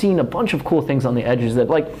 And I've seen a bunch of cool things on the edges that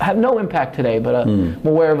like have no impact today, but I'm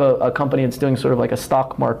aware of a company that's doing sort of like a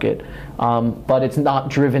stock market, but it's not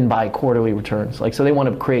driven by quarterly returns. Like, so they want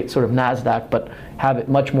to create sort of NASDAQ, but have it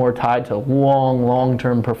much more tied to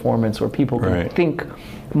long-term performance where people can think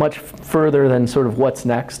much further than sort of what's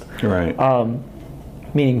next. Right.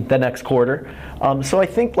 Meaning the next quarter. So I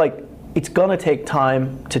think like it's gonna take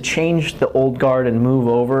time to change the old guard and move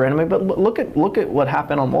over. And I mean, but look at what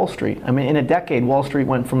happened on Wall Street. I mean, in a decade, Wall Street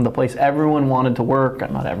went from the place everyone wanted to work,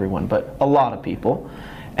 not everyone, but a lot of people,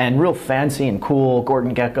 and real fancy and cool,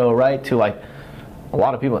 Gordon Gekko, right, to like a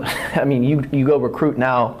lot of people. I mean, you go recruit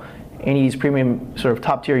now any of these premium sort of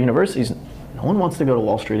top tier universities, no one wants to go to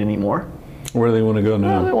Wall Street anymore. Where do they want to go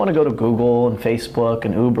now? Well, they want to go to Google and Facebook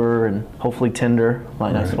and Uber and hopefully Tinder.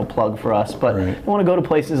 My nice little plug for us. But they want to go to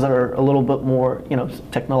places that are a little bit more,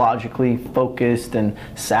 technologically focused and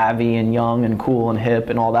savvy and young and cool and hip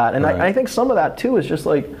and all that. And I think some of that too is just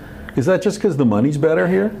like. Is that just because the money's better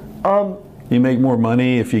here? You make more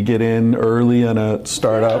money if you get in early in a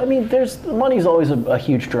startup. Yeah, I mean, money's always a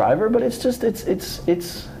huge driver, but it's just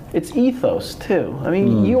it's ethos too. I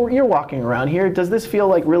mean, you're walking around here. Does this feel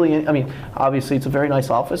like really? I mean, obviously it's a very nice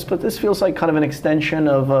office, but this feels like kind of an extension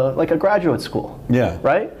of like a graduate school. Yeah.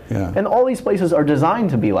 Right. Yeah. And all these places are designed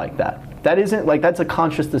to be like that. That isn't like that's a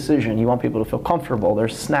conscious decision. You want people to feel comfortable.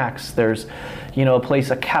 There's snacks. There's,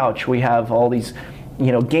 a couch. We have all these.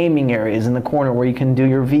 Gaming areas in the corner where you can do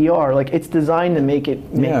your VR. Like it's designed to make people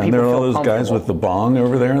feel and there are all those guys with the bong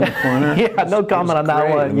over there in the corner. Yeah, no comment on that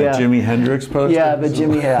one. And the Jimi Hendrix poster. Yeah,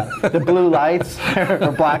 the blue lights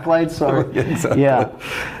or black lights. Or, exactly. Yeah.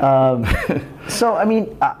 So I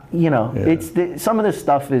mean, it's some of this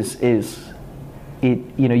stuff is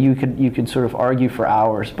you could sort of argue for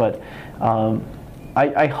hours, but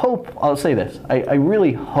I hope I'll say this. I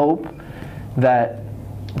really hope that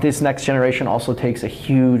this next generation also takes a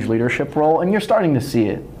huge leadership role, and you're starting to see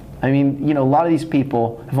it. I mean, a lot of these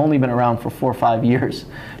people have only been around for 4 or 5 years,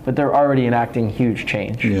 but they're already enacting huge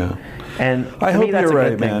change. Yeah. And I hope you're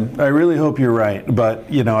right, man. I really hope you're right. But,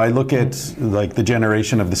 I look at like the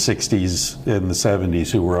generation of the 60s and the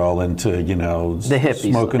 70s who were all into, the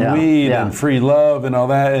hippies, smoking weed and free love and all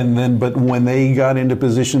that. But when they got into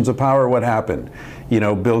positions of power, what happened?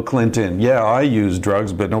 Bill Clinton, I use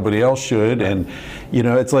drugs, but nobody else should. And,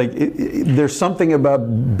 it's like there's something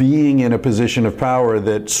about being in a position of power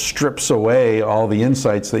that strips away all the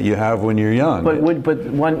insights that you have when you're young. But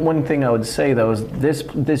one thing I would say, though, is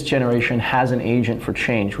this generation has an agent for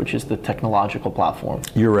change, which is the technological platform.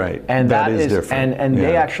 You're right. And that is different. And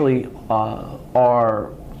they actually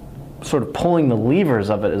are sort of pulling the levers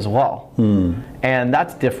of it as well. And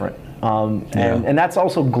that's different. And that's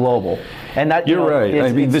also global. And that you're right.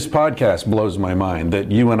 I mean, this podcast blows my mind that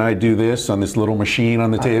you and I do this on this little machine on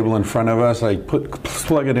the table in front of us. I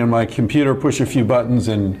plug it in my computer, push a few buttons,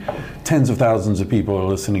 and tens of thousands of people are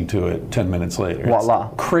listening to it 10 minutes later. Voila.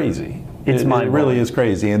 It's crazy. It really is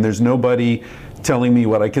crazy. And there's nobody telling me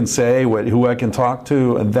what I can say, who I can talk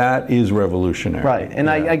to, and that is revolutionary. Right. And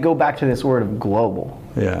I go back to this word of global.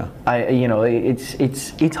 Yeah.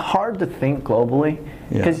 It's hard to think globally.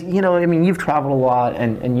 Because, you've traveled a lot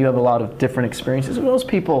and you have a lot of different experiences. Most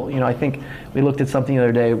people, I think we looked at something the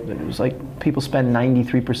other day, it was like people spend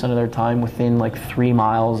 93% of their time within like 3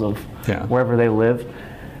 miles of wherever they live.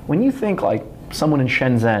 When you think like someone in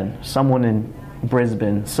Shenzhen, someone in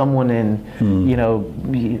Brisbane, someone in,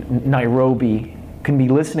 Nairobi can be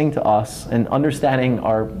listening to us and understanding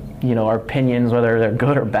our opinions, whether they're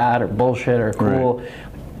good or bad or bullshit or cool,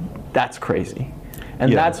 that's crazy.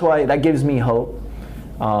 And that's why that gives me hope.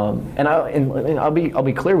 And I'll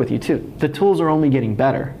be clear with you too. The tools are only getting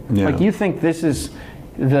better. Yeah. Like you think this is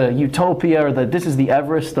the utopia or this is the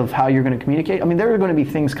Everest of how you're going to communicate. I mean, there are going to be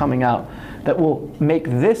things coming out that will make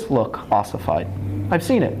this look ossified. I've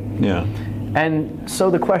seen it. Yeah. And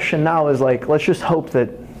so the question now is like, let's hope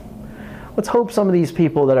some of these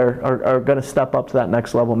people that are going to step up to that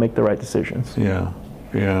next level make the right decisions. Yeah.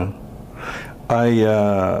 Yeah.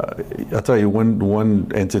 I'll tell you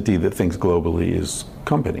one entity that thinks globally is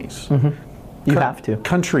companies. Mm-hmm. You have to.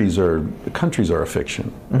 Countries are a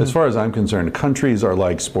fiction. Mm-hmm. As far as I'm concerned, countries are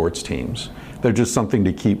like sports teams. They're just something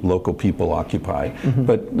to keep local people occupied. Mm-hmm.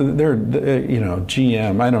 But they're,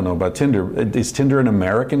 GM, I don't know about Tinder. Is Tinder an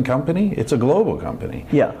American company? It's a global company.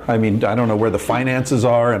 Yeah. I mean, I don't know where the finances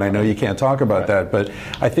are, and I know you can't talk about that, but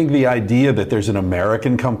I think the idea that there's an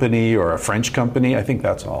American company or a French company, I think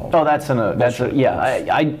that's all. Oh, I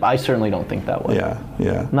certainly don't think that way.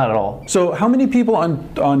 Yeah. Not at all. So how many people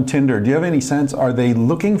on Tinder, do you have any sense, are they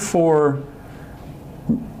looking for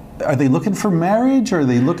marriage, or are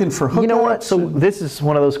they looking for hookups? You know what? So this is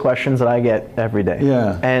one of those questions that I get every day.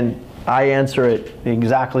 Yeah. And I answer it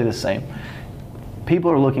exactly the same.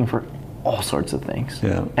 People are looking for all sorts of things.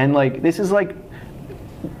 Yeah. And this is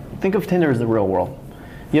think of Tinder as the real world.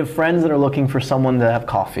 You have friends that are looking for someone to have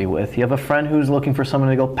coffee with. You have a friend who's looking for someone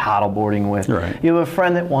to go paddleboarding with. Right. You have a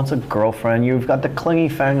friend that wants a girlfriend. You've got the clingy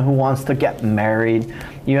friend who wants to get married.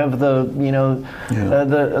 You have the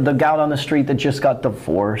gal on the street that just got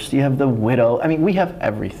divorced. You have the widow. I mean, we have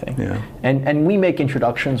everything. Yeah. And we make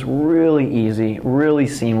introductions really easy, really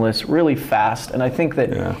seamless, really fast. And I think that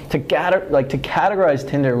to categorize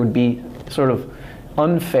Tinder would be sort of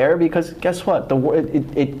unfair because guess what?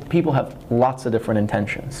 People have lots of different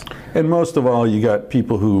intentions. And most of all, you got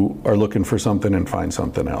people who are looking for something and find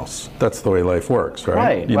something else. That's the way life works, right?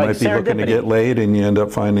 Right. You might be looking to get laid, and you end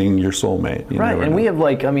up finding your soulmate. Right. And we have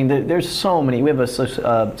there's so many. We have a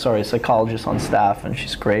psychologist on staff, and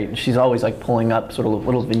she's great. And she's always like pulling up sort of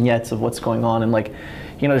little vignettes of what's going on, and like,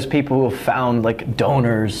 there's people who have found like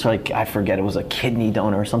donors, like I forget, it was a kidney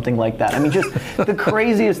donor or something like that. I mean, just the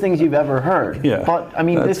craziest things you've ever heard. Yeah. But I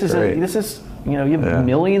mean, this is you have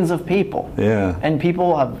millions of people. Yeah. And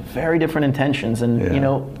people have very different intentions, and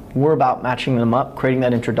we're about matching them up, creating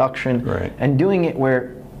that introduction, right, and doing it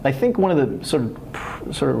where I think one of the sort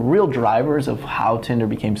of real drivers of how Tinder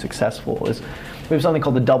became successful is we have something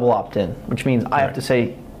called the double opt-in, which means I have to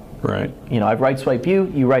say, right, I right swipe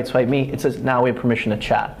you, you right swipe me. It says now we have permission to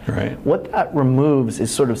chat. Right. What that removes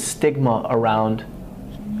is sort of stigma around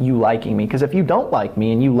you liking me, because if you don't like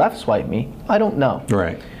me and you left swipe me, I don't know.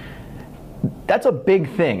 Right. That's a big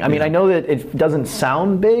thing. I mean, I know that it doesn't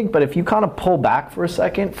sound big, but if you kind of pull back for a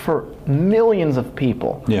second, for millions of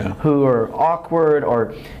people who are awkward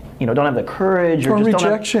or don't have the courage, or just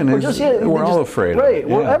rejection don't have, we're all afraid of it. Right.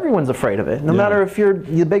 Well, everyone's afraid of it, no matter if you're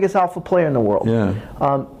the biggest alpha player in the world. Yeah.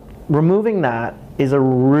 Removing that is a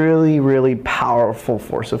really, really powerful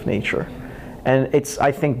force of nature. And it's,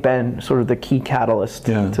 I think, been sort of the key catalyst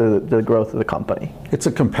to the growth of the company. It's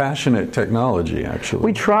a compassionate technology, actually.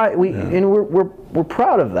 We try, and we're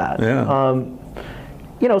proud of that.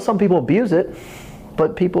 Yeah. Some people abuse it,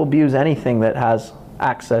 but people abuse anything that has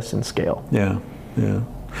access and scale. Yeah, yeah.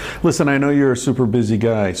 Listen, I know you're a super busy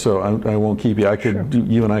guy, so I won't keep you.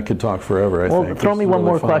 You and I could talk forever, I think. Well, throw me one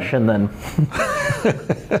more question then.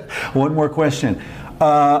 One more question.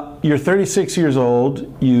 You're 36 years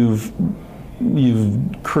old. You've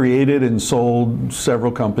created and sold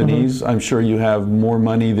several companies. I'm sure you have more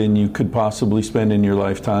money than you could possibly spend in your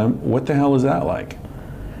lifetime. What the hell is that like?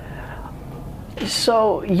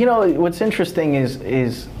 So, what's interesting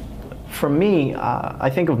is for me, I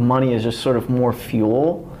think of money as just sort of more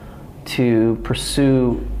fuel to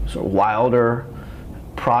pursue sort of wilder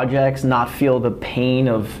projects, not feel the pain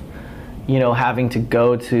of, having to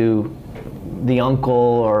go to the uncle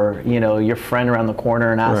or your friend around the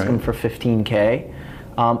corner and ask them for $15K.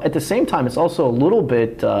 At the same time, it's also a little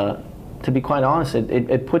bit, to be quite honest,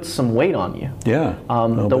 it puts some weight on you. Yeah.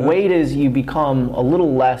 The weight is you become a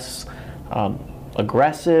little less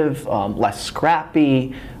aggressive, less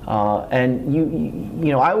scrappy, and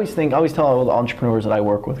I always tell all the entrepreneurs that I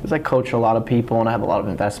work with, because I coach a lot of people and I have a lot of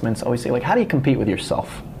investments, I always say, like, how do you compete with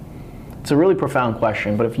yourself? It's a really profound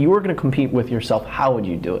question, but if you were going to compete with yourself, how would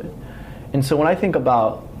you do it? And so when I think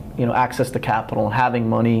about, access to capital and having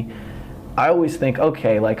money, I always think,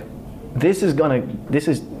 okay, like, this is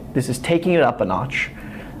taking it up a notch.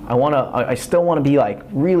 I still want to be like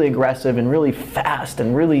really aggressive and really fast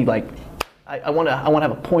and really like, I want to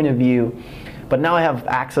have a point of view, but now I have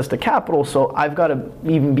access to capital, so I've got to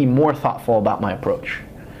even be more thoughtful about my approach.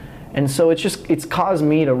 And so it's caused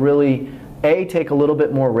me to really, take a little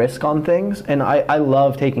bit more risk on things, and I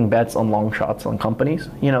love taking bets on long shots on companies.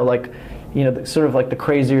 Sort of like the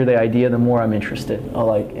crazier the idea, the more I'm interested.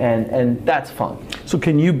 And that's fun. So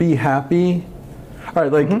can you be happy? All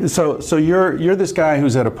right, so you're this guy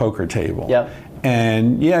who's at a poker table. Yeah.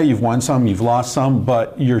 And you've won some, you've lost some,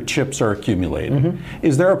 but your chips are accumulating.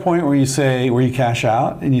 Is there a point where you cash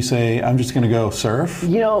out and you say, I'm just going to go surf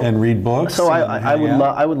and read books? So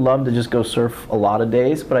I would love to just go surf a lot of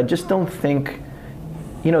days, but I just don't think,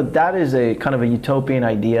 that is a kind of a utopian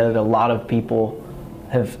idea that a lot of people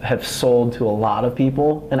have sold to a lot of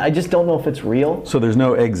people, and I just don't know if it's real. So there's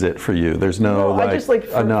no exit for you. There's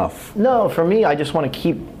enough. No, for me, I just want to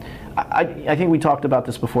keep. I think we talked about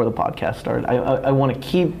this before the podcast started. I want to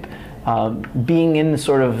keep being in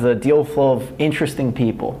sort of the deal flow of interesting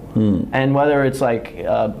people, and whether it's like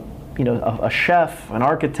a chef, an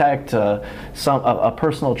architect, a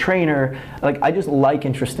personal trainer. Like, I just like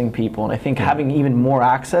interesting people, and I think having even more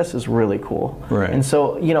access is really cool. Right. And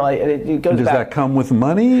so it goes. Does back. that come with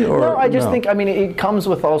money, or no? I just think it comes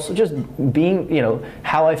with also just being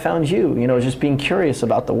how I found you. Just being curious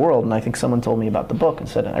about the world. And I think someone told me about the book and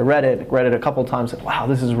said, and I read it a couple of times. Said, wow,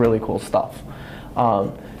 this is really cool stuff.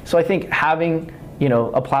 So I think having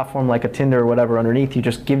a platform like a Tinder or whatever underneath you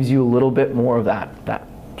just gives you a little bit more of that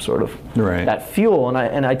sort of that fuel,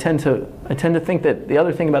 and I tend to think that the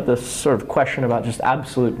other thing about this sort of question about just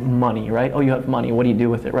absolute money, right? Oh, you have money, what do you do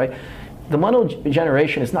with it, right? The millennial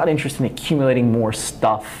generation is not interested in accumulating more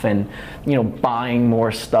stuff and buying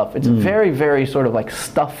more stuff. It's very, very sort of like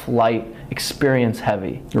stuff light, experience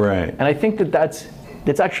heavy, right? And I think that's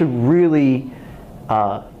actually really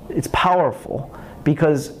it's powerful.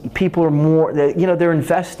 because people are more, they're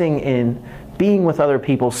investing in being with other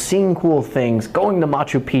people, seeing cool things, going to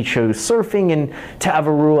Machu Picchu, surfing in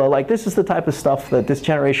Tavarua. Like, this is the type of stuff that this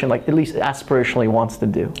generation, like, at least aspirationally wants to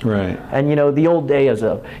do. Right. And, the old days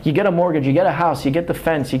of, you get a mortgage, you get a house, you get the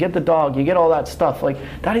fence, you get the dog, you get all that stuff. Like,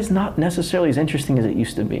 that is not necessarily as interesting as it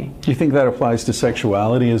used to be. Do you think that applies to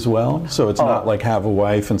sexuality as well? So it's not like have a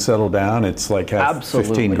wife and settle down. It's like have absolutely.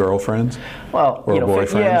 15 girlfriends? Well, or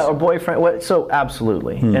boyfriends? Yeah, or boyfriend. So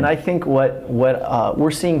absolutely. And I think what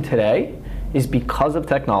we're seeing today is because of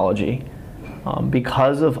technology,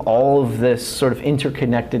 because of all of this sort of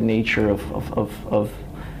interconnected nature of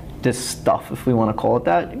this stuff, if we want to call it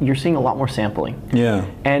that, you're seeing a lot more sampling. Yeah.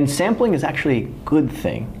 And sampling is actually a good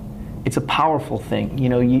thing. It's a powerful thing.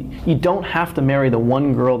 You don't have to marry the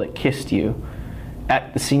one girl that kissed you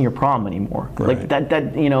at the senior prom anymore. Right. Like that,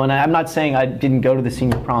 and I'm not saying I didn't go to the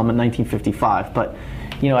senior prom in 1955, but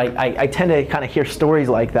I tend to kind of hear stories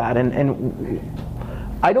like that, and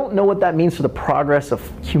I don't know what that means for the progress of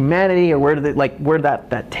humanity or where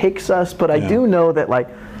that takes us, but I do know that, like,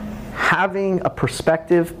 having a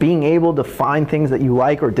perspective, being able to find things that you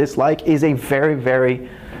like or dislike is a very, very,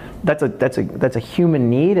 that's a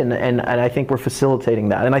human need, and I think we're facilitating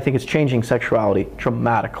that, and I think it's changing sexuality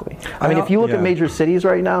dramatically. I mean, if you look at major cities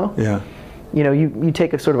right now, you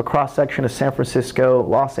take a sort of a cross section of San Francisco,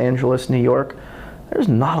 Los Angeles, New York, there's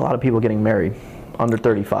not a lot of people getting married under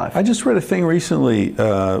 35. I just read a thing recently,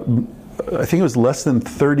 I think it was less than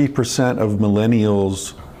 30% of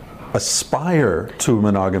millennials aspire to a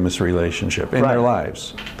monogamous relationship in their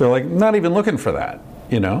lives. They're like not even looking for that,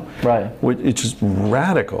 Right. It's just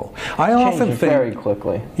radical. I often think very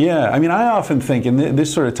quickly. Yeah, I mean, I often think, and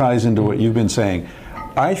this sort of ties into what you've been saying,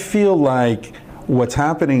 I feel like what's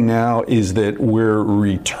happening now is that we're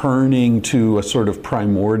returning to a sort of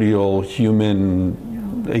primordial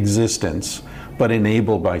human existence, but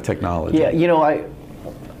enabled by technology.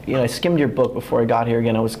 Yeah, I skimmed your book before I got here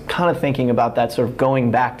again. I was kind of thinking about that, sort of going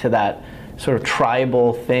back to that sort of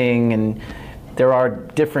tribal thing, and there are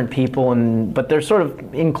different people, but they're sort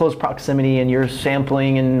of in close proximity, and you're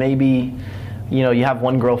sampling, and maybe you have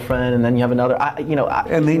one girlfriend, and then you have another.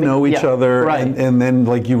 And they know each other, right. and then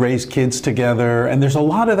like you raise kids together, and there's a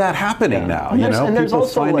lot of that happening now. And there's people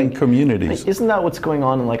also, finding like, communities. Isn't that what's going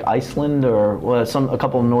on in like Iceland or a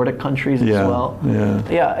couple of Nordic countries as well?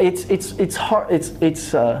 Yeah. It's hard.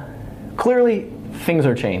 It's clearly things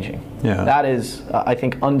are changing. Yeah. That is, I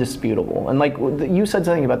think, undisputable. And like you said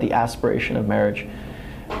something about the aspiration of marriage.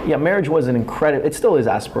 Yeah, marriage was it still is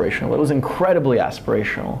aspirational. It was incredibly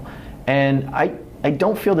aspirational. And I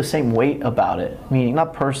don't feel the same weight about it. Meaning,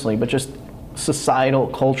 not personally, but just societal,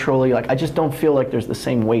 culturally. Like, I just don't feel like there's the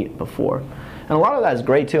same weight before. And a lot of that is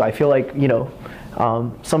great too. I feel like,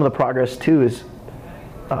 some of the progress too is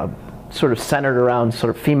sort of centered around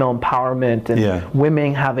sort of female empowerment and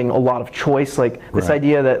women having a lot of choice. Like this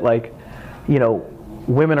idea that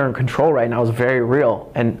women are in control right now is very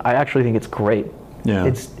real, and I actually think it's great. Yeah,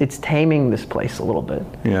 it's taming this place a little bit.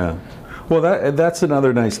 Yeah. Well, that's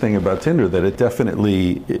another nice thing about Tinder, that it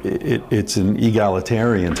definitely it's an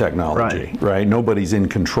egalitarian technology, right? Nobody's in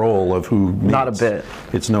control of who meets. Not a bit.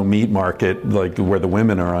 It's no meat market like where the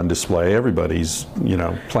women are on display. Everybody's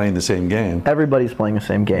playing the same game. Everybody's playing the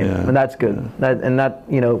same game, and that's good. Yeah.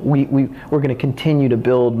 We're going to continue to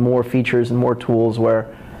build more features and more tools where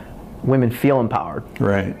women feel empowered.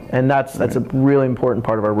 Right. And that's a really important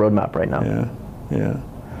part of our roadmap right now. Yeah. Yeah.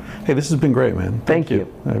 Hey, this has been great, man. Thank you.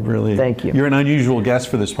 Thank you. You're an unusual guest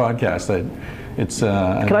for this podcast.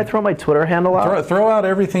 Can I throw my Twitter handle out? Throw out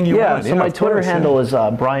everything you want. So my Twitter handle is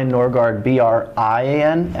Brian Norgard,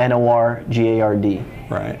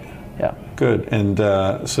 BrianNorgard. Right. Yeah. Good. And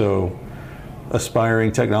so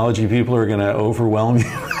aspiring technology people are going to overwhelm you.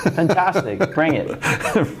 Fantastic. Bring it.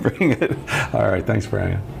 Bring it. All right. Thanks,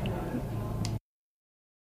 Brian.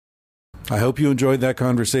 I hope you enjoyed that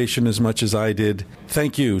conversation as much as I did.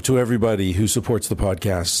 Thank you to everybody who supports the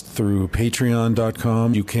podcast through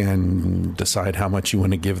patreon.com. You can decide how much you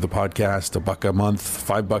want to give the podcast, $1 a month,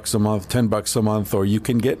 $5 a month, $10 a month, or you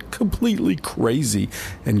can get completely crazy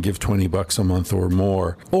and give $20 a month or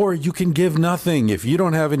more. Or you can give nothing. If you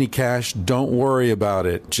don't have any cash, don't worry about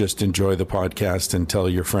it. Just enjoy the podcast and tell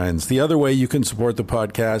your friends. The other way you can support the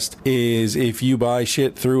podcast is if you buy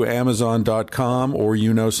shit through amazon.com or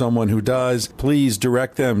you know someone who does. does, please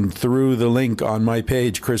direct them through the link on my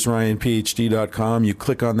page, chrisryanphd.com. You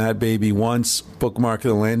click on that baby once, bookmark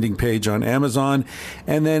the landing page on Amazon,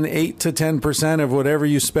 and then 8 to 10% of whatever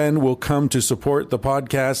you spend will come to support the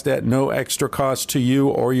podcast at no extra cost to you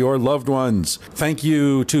or your loved ones. Thank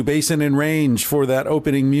you to Basin and Range for that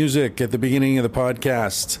opening music at the beginning of the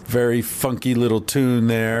podcast. Very funky little tune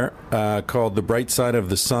there called The Bright Side of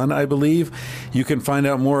the Sun, I believe. You can find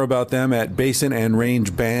out more about them at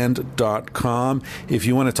basinandrangeband.com. If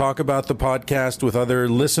you want to talk about the podcast with other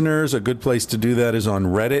listeners, a good place to do that is on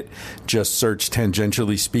Reddit. Just search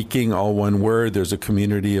Tangentially Speaking, all one word. There's a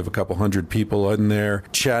community of a couple hundred people in there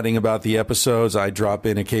chatting about the episodes. I drop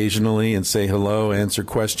in occasionally and say hello, answer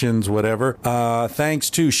questions, whatever. Thanks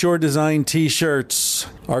to Shore Design T-shirts.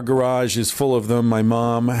 Our garage is full of them. My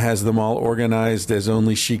mom has them all organized as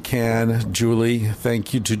only she can. Julie,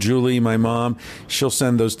 thank you to Julie, my mom. She'll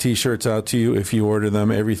send those T-shirts out to you if you order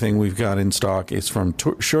them. Everything we've got in stock is from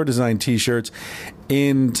Shore Design T-shirts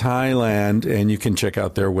in Thailand, and you can check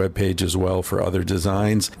out their webpage as well for other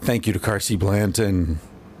designs. Thank you to Carsey Blanton.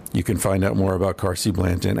 You can find out more about Carsey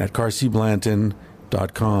Blanton at carsey.com,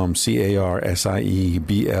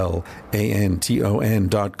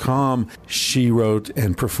 carsey.blanton.com. She wrote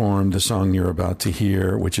and performed the song you're about to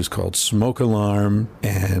hear, which is called Smoke Alarm,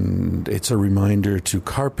 and it's a reminder to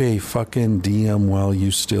carpe fucking diem while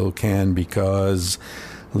you still can, because,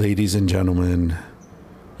 ladies and gentlemen,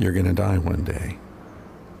 you're gonna die one day.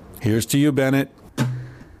 Here's to you, Bennett.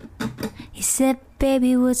 He said,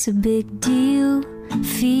 baby, what's a big deal?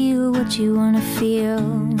 Feel what you wanna feel.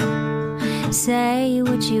 Say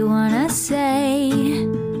what you wanna say.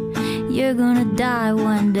 You're gonna die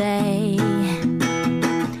one day.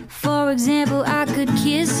 For example, I could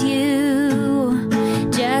kiss you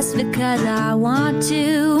just because I want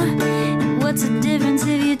to. What's the difference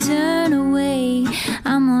if you turn away?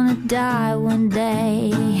 I'm gonna die one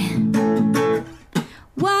day.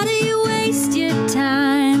 Why do you waste your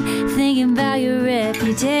time thinking about your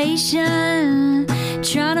reputation?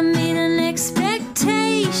 Trying to meet an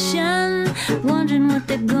expectation, wondering what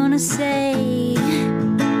they're gonna say.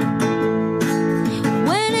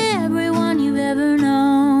 When everyone you've ever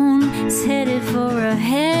known is headed for a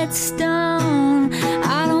headstone.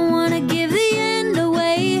 I don't wanna give the end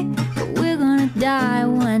away, but we're gonna die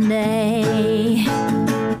one day.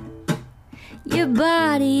 Your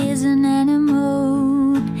body is an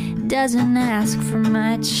animal, doesn't ask for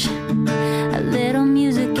much. A little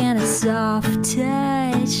music and a soft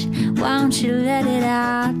touch. Why don't you let it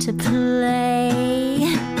out to play?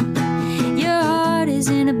 Your heart is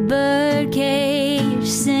in a bird cage,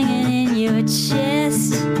 singing in your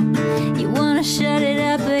chest. You wanna shut it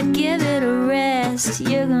up but give it a rest.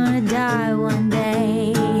 You're gonna die one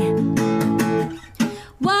day.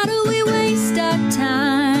 Why do we waste our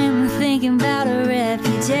time thinking about a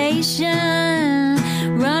reputation?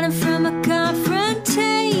 Running from a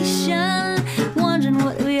confrontation, wondering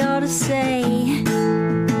what we ought to say.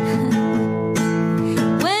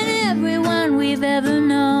 When everyone we've ever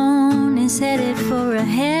known is headed for a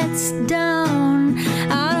headstone.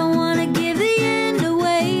 I don't want to give the end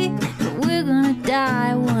away, but we're gonna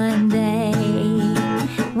die one day.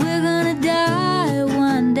 We're gonna die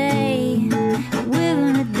one day. We're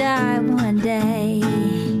gonna die one day.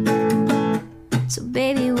 So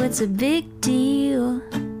baby, what's a big deal?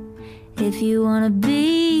 If you wanna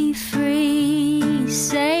be free,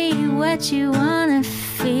 say what you wanna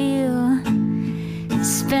feel.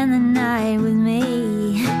 Spend the night with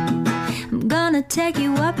me. I'm gonna take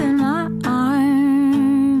you up in my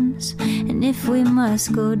arms. And if we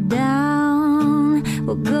must go down,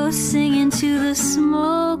 we'll go singing to the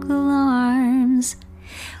smoke alarms.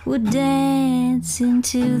 We'll dance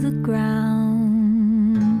into the ground.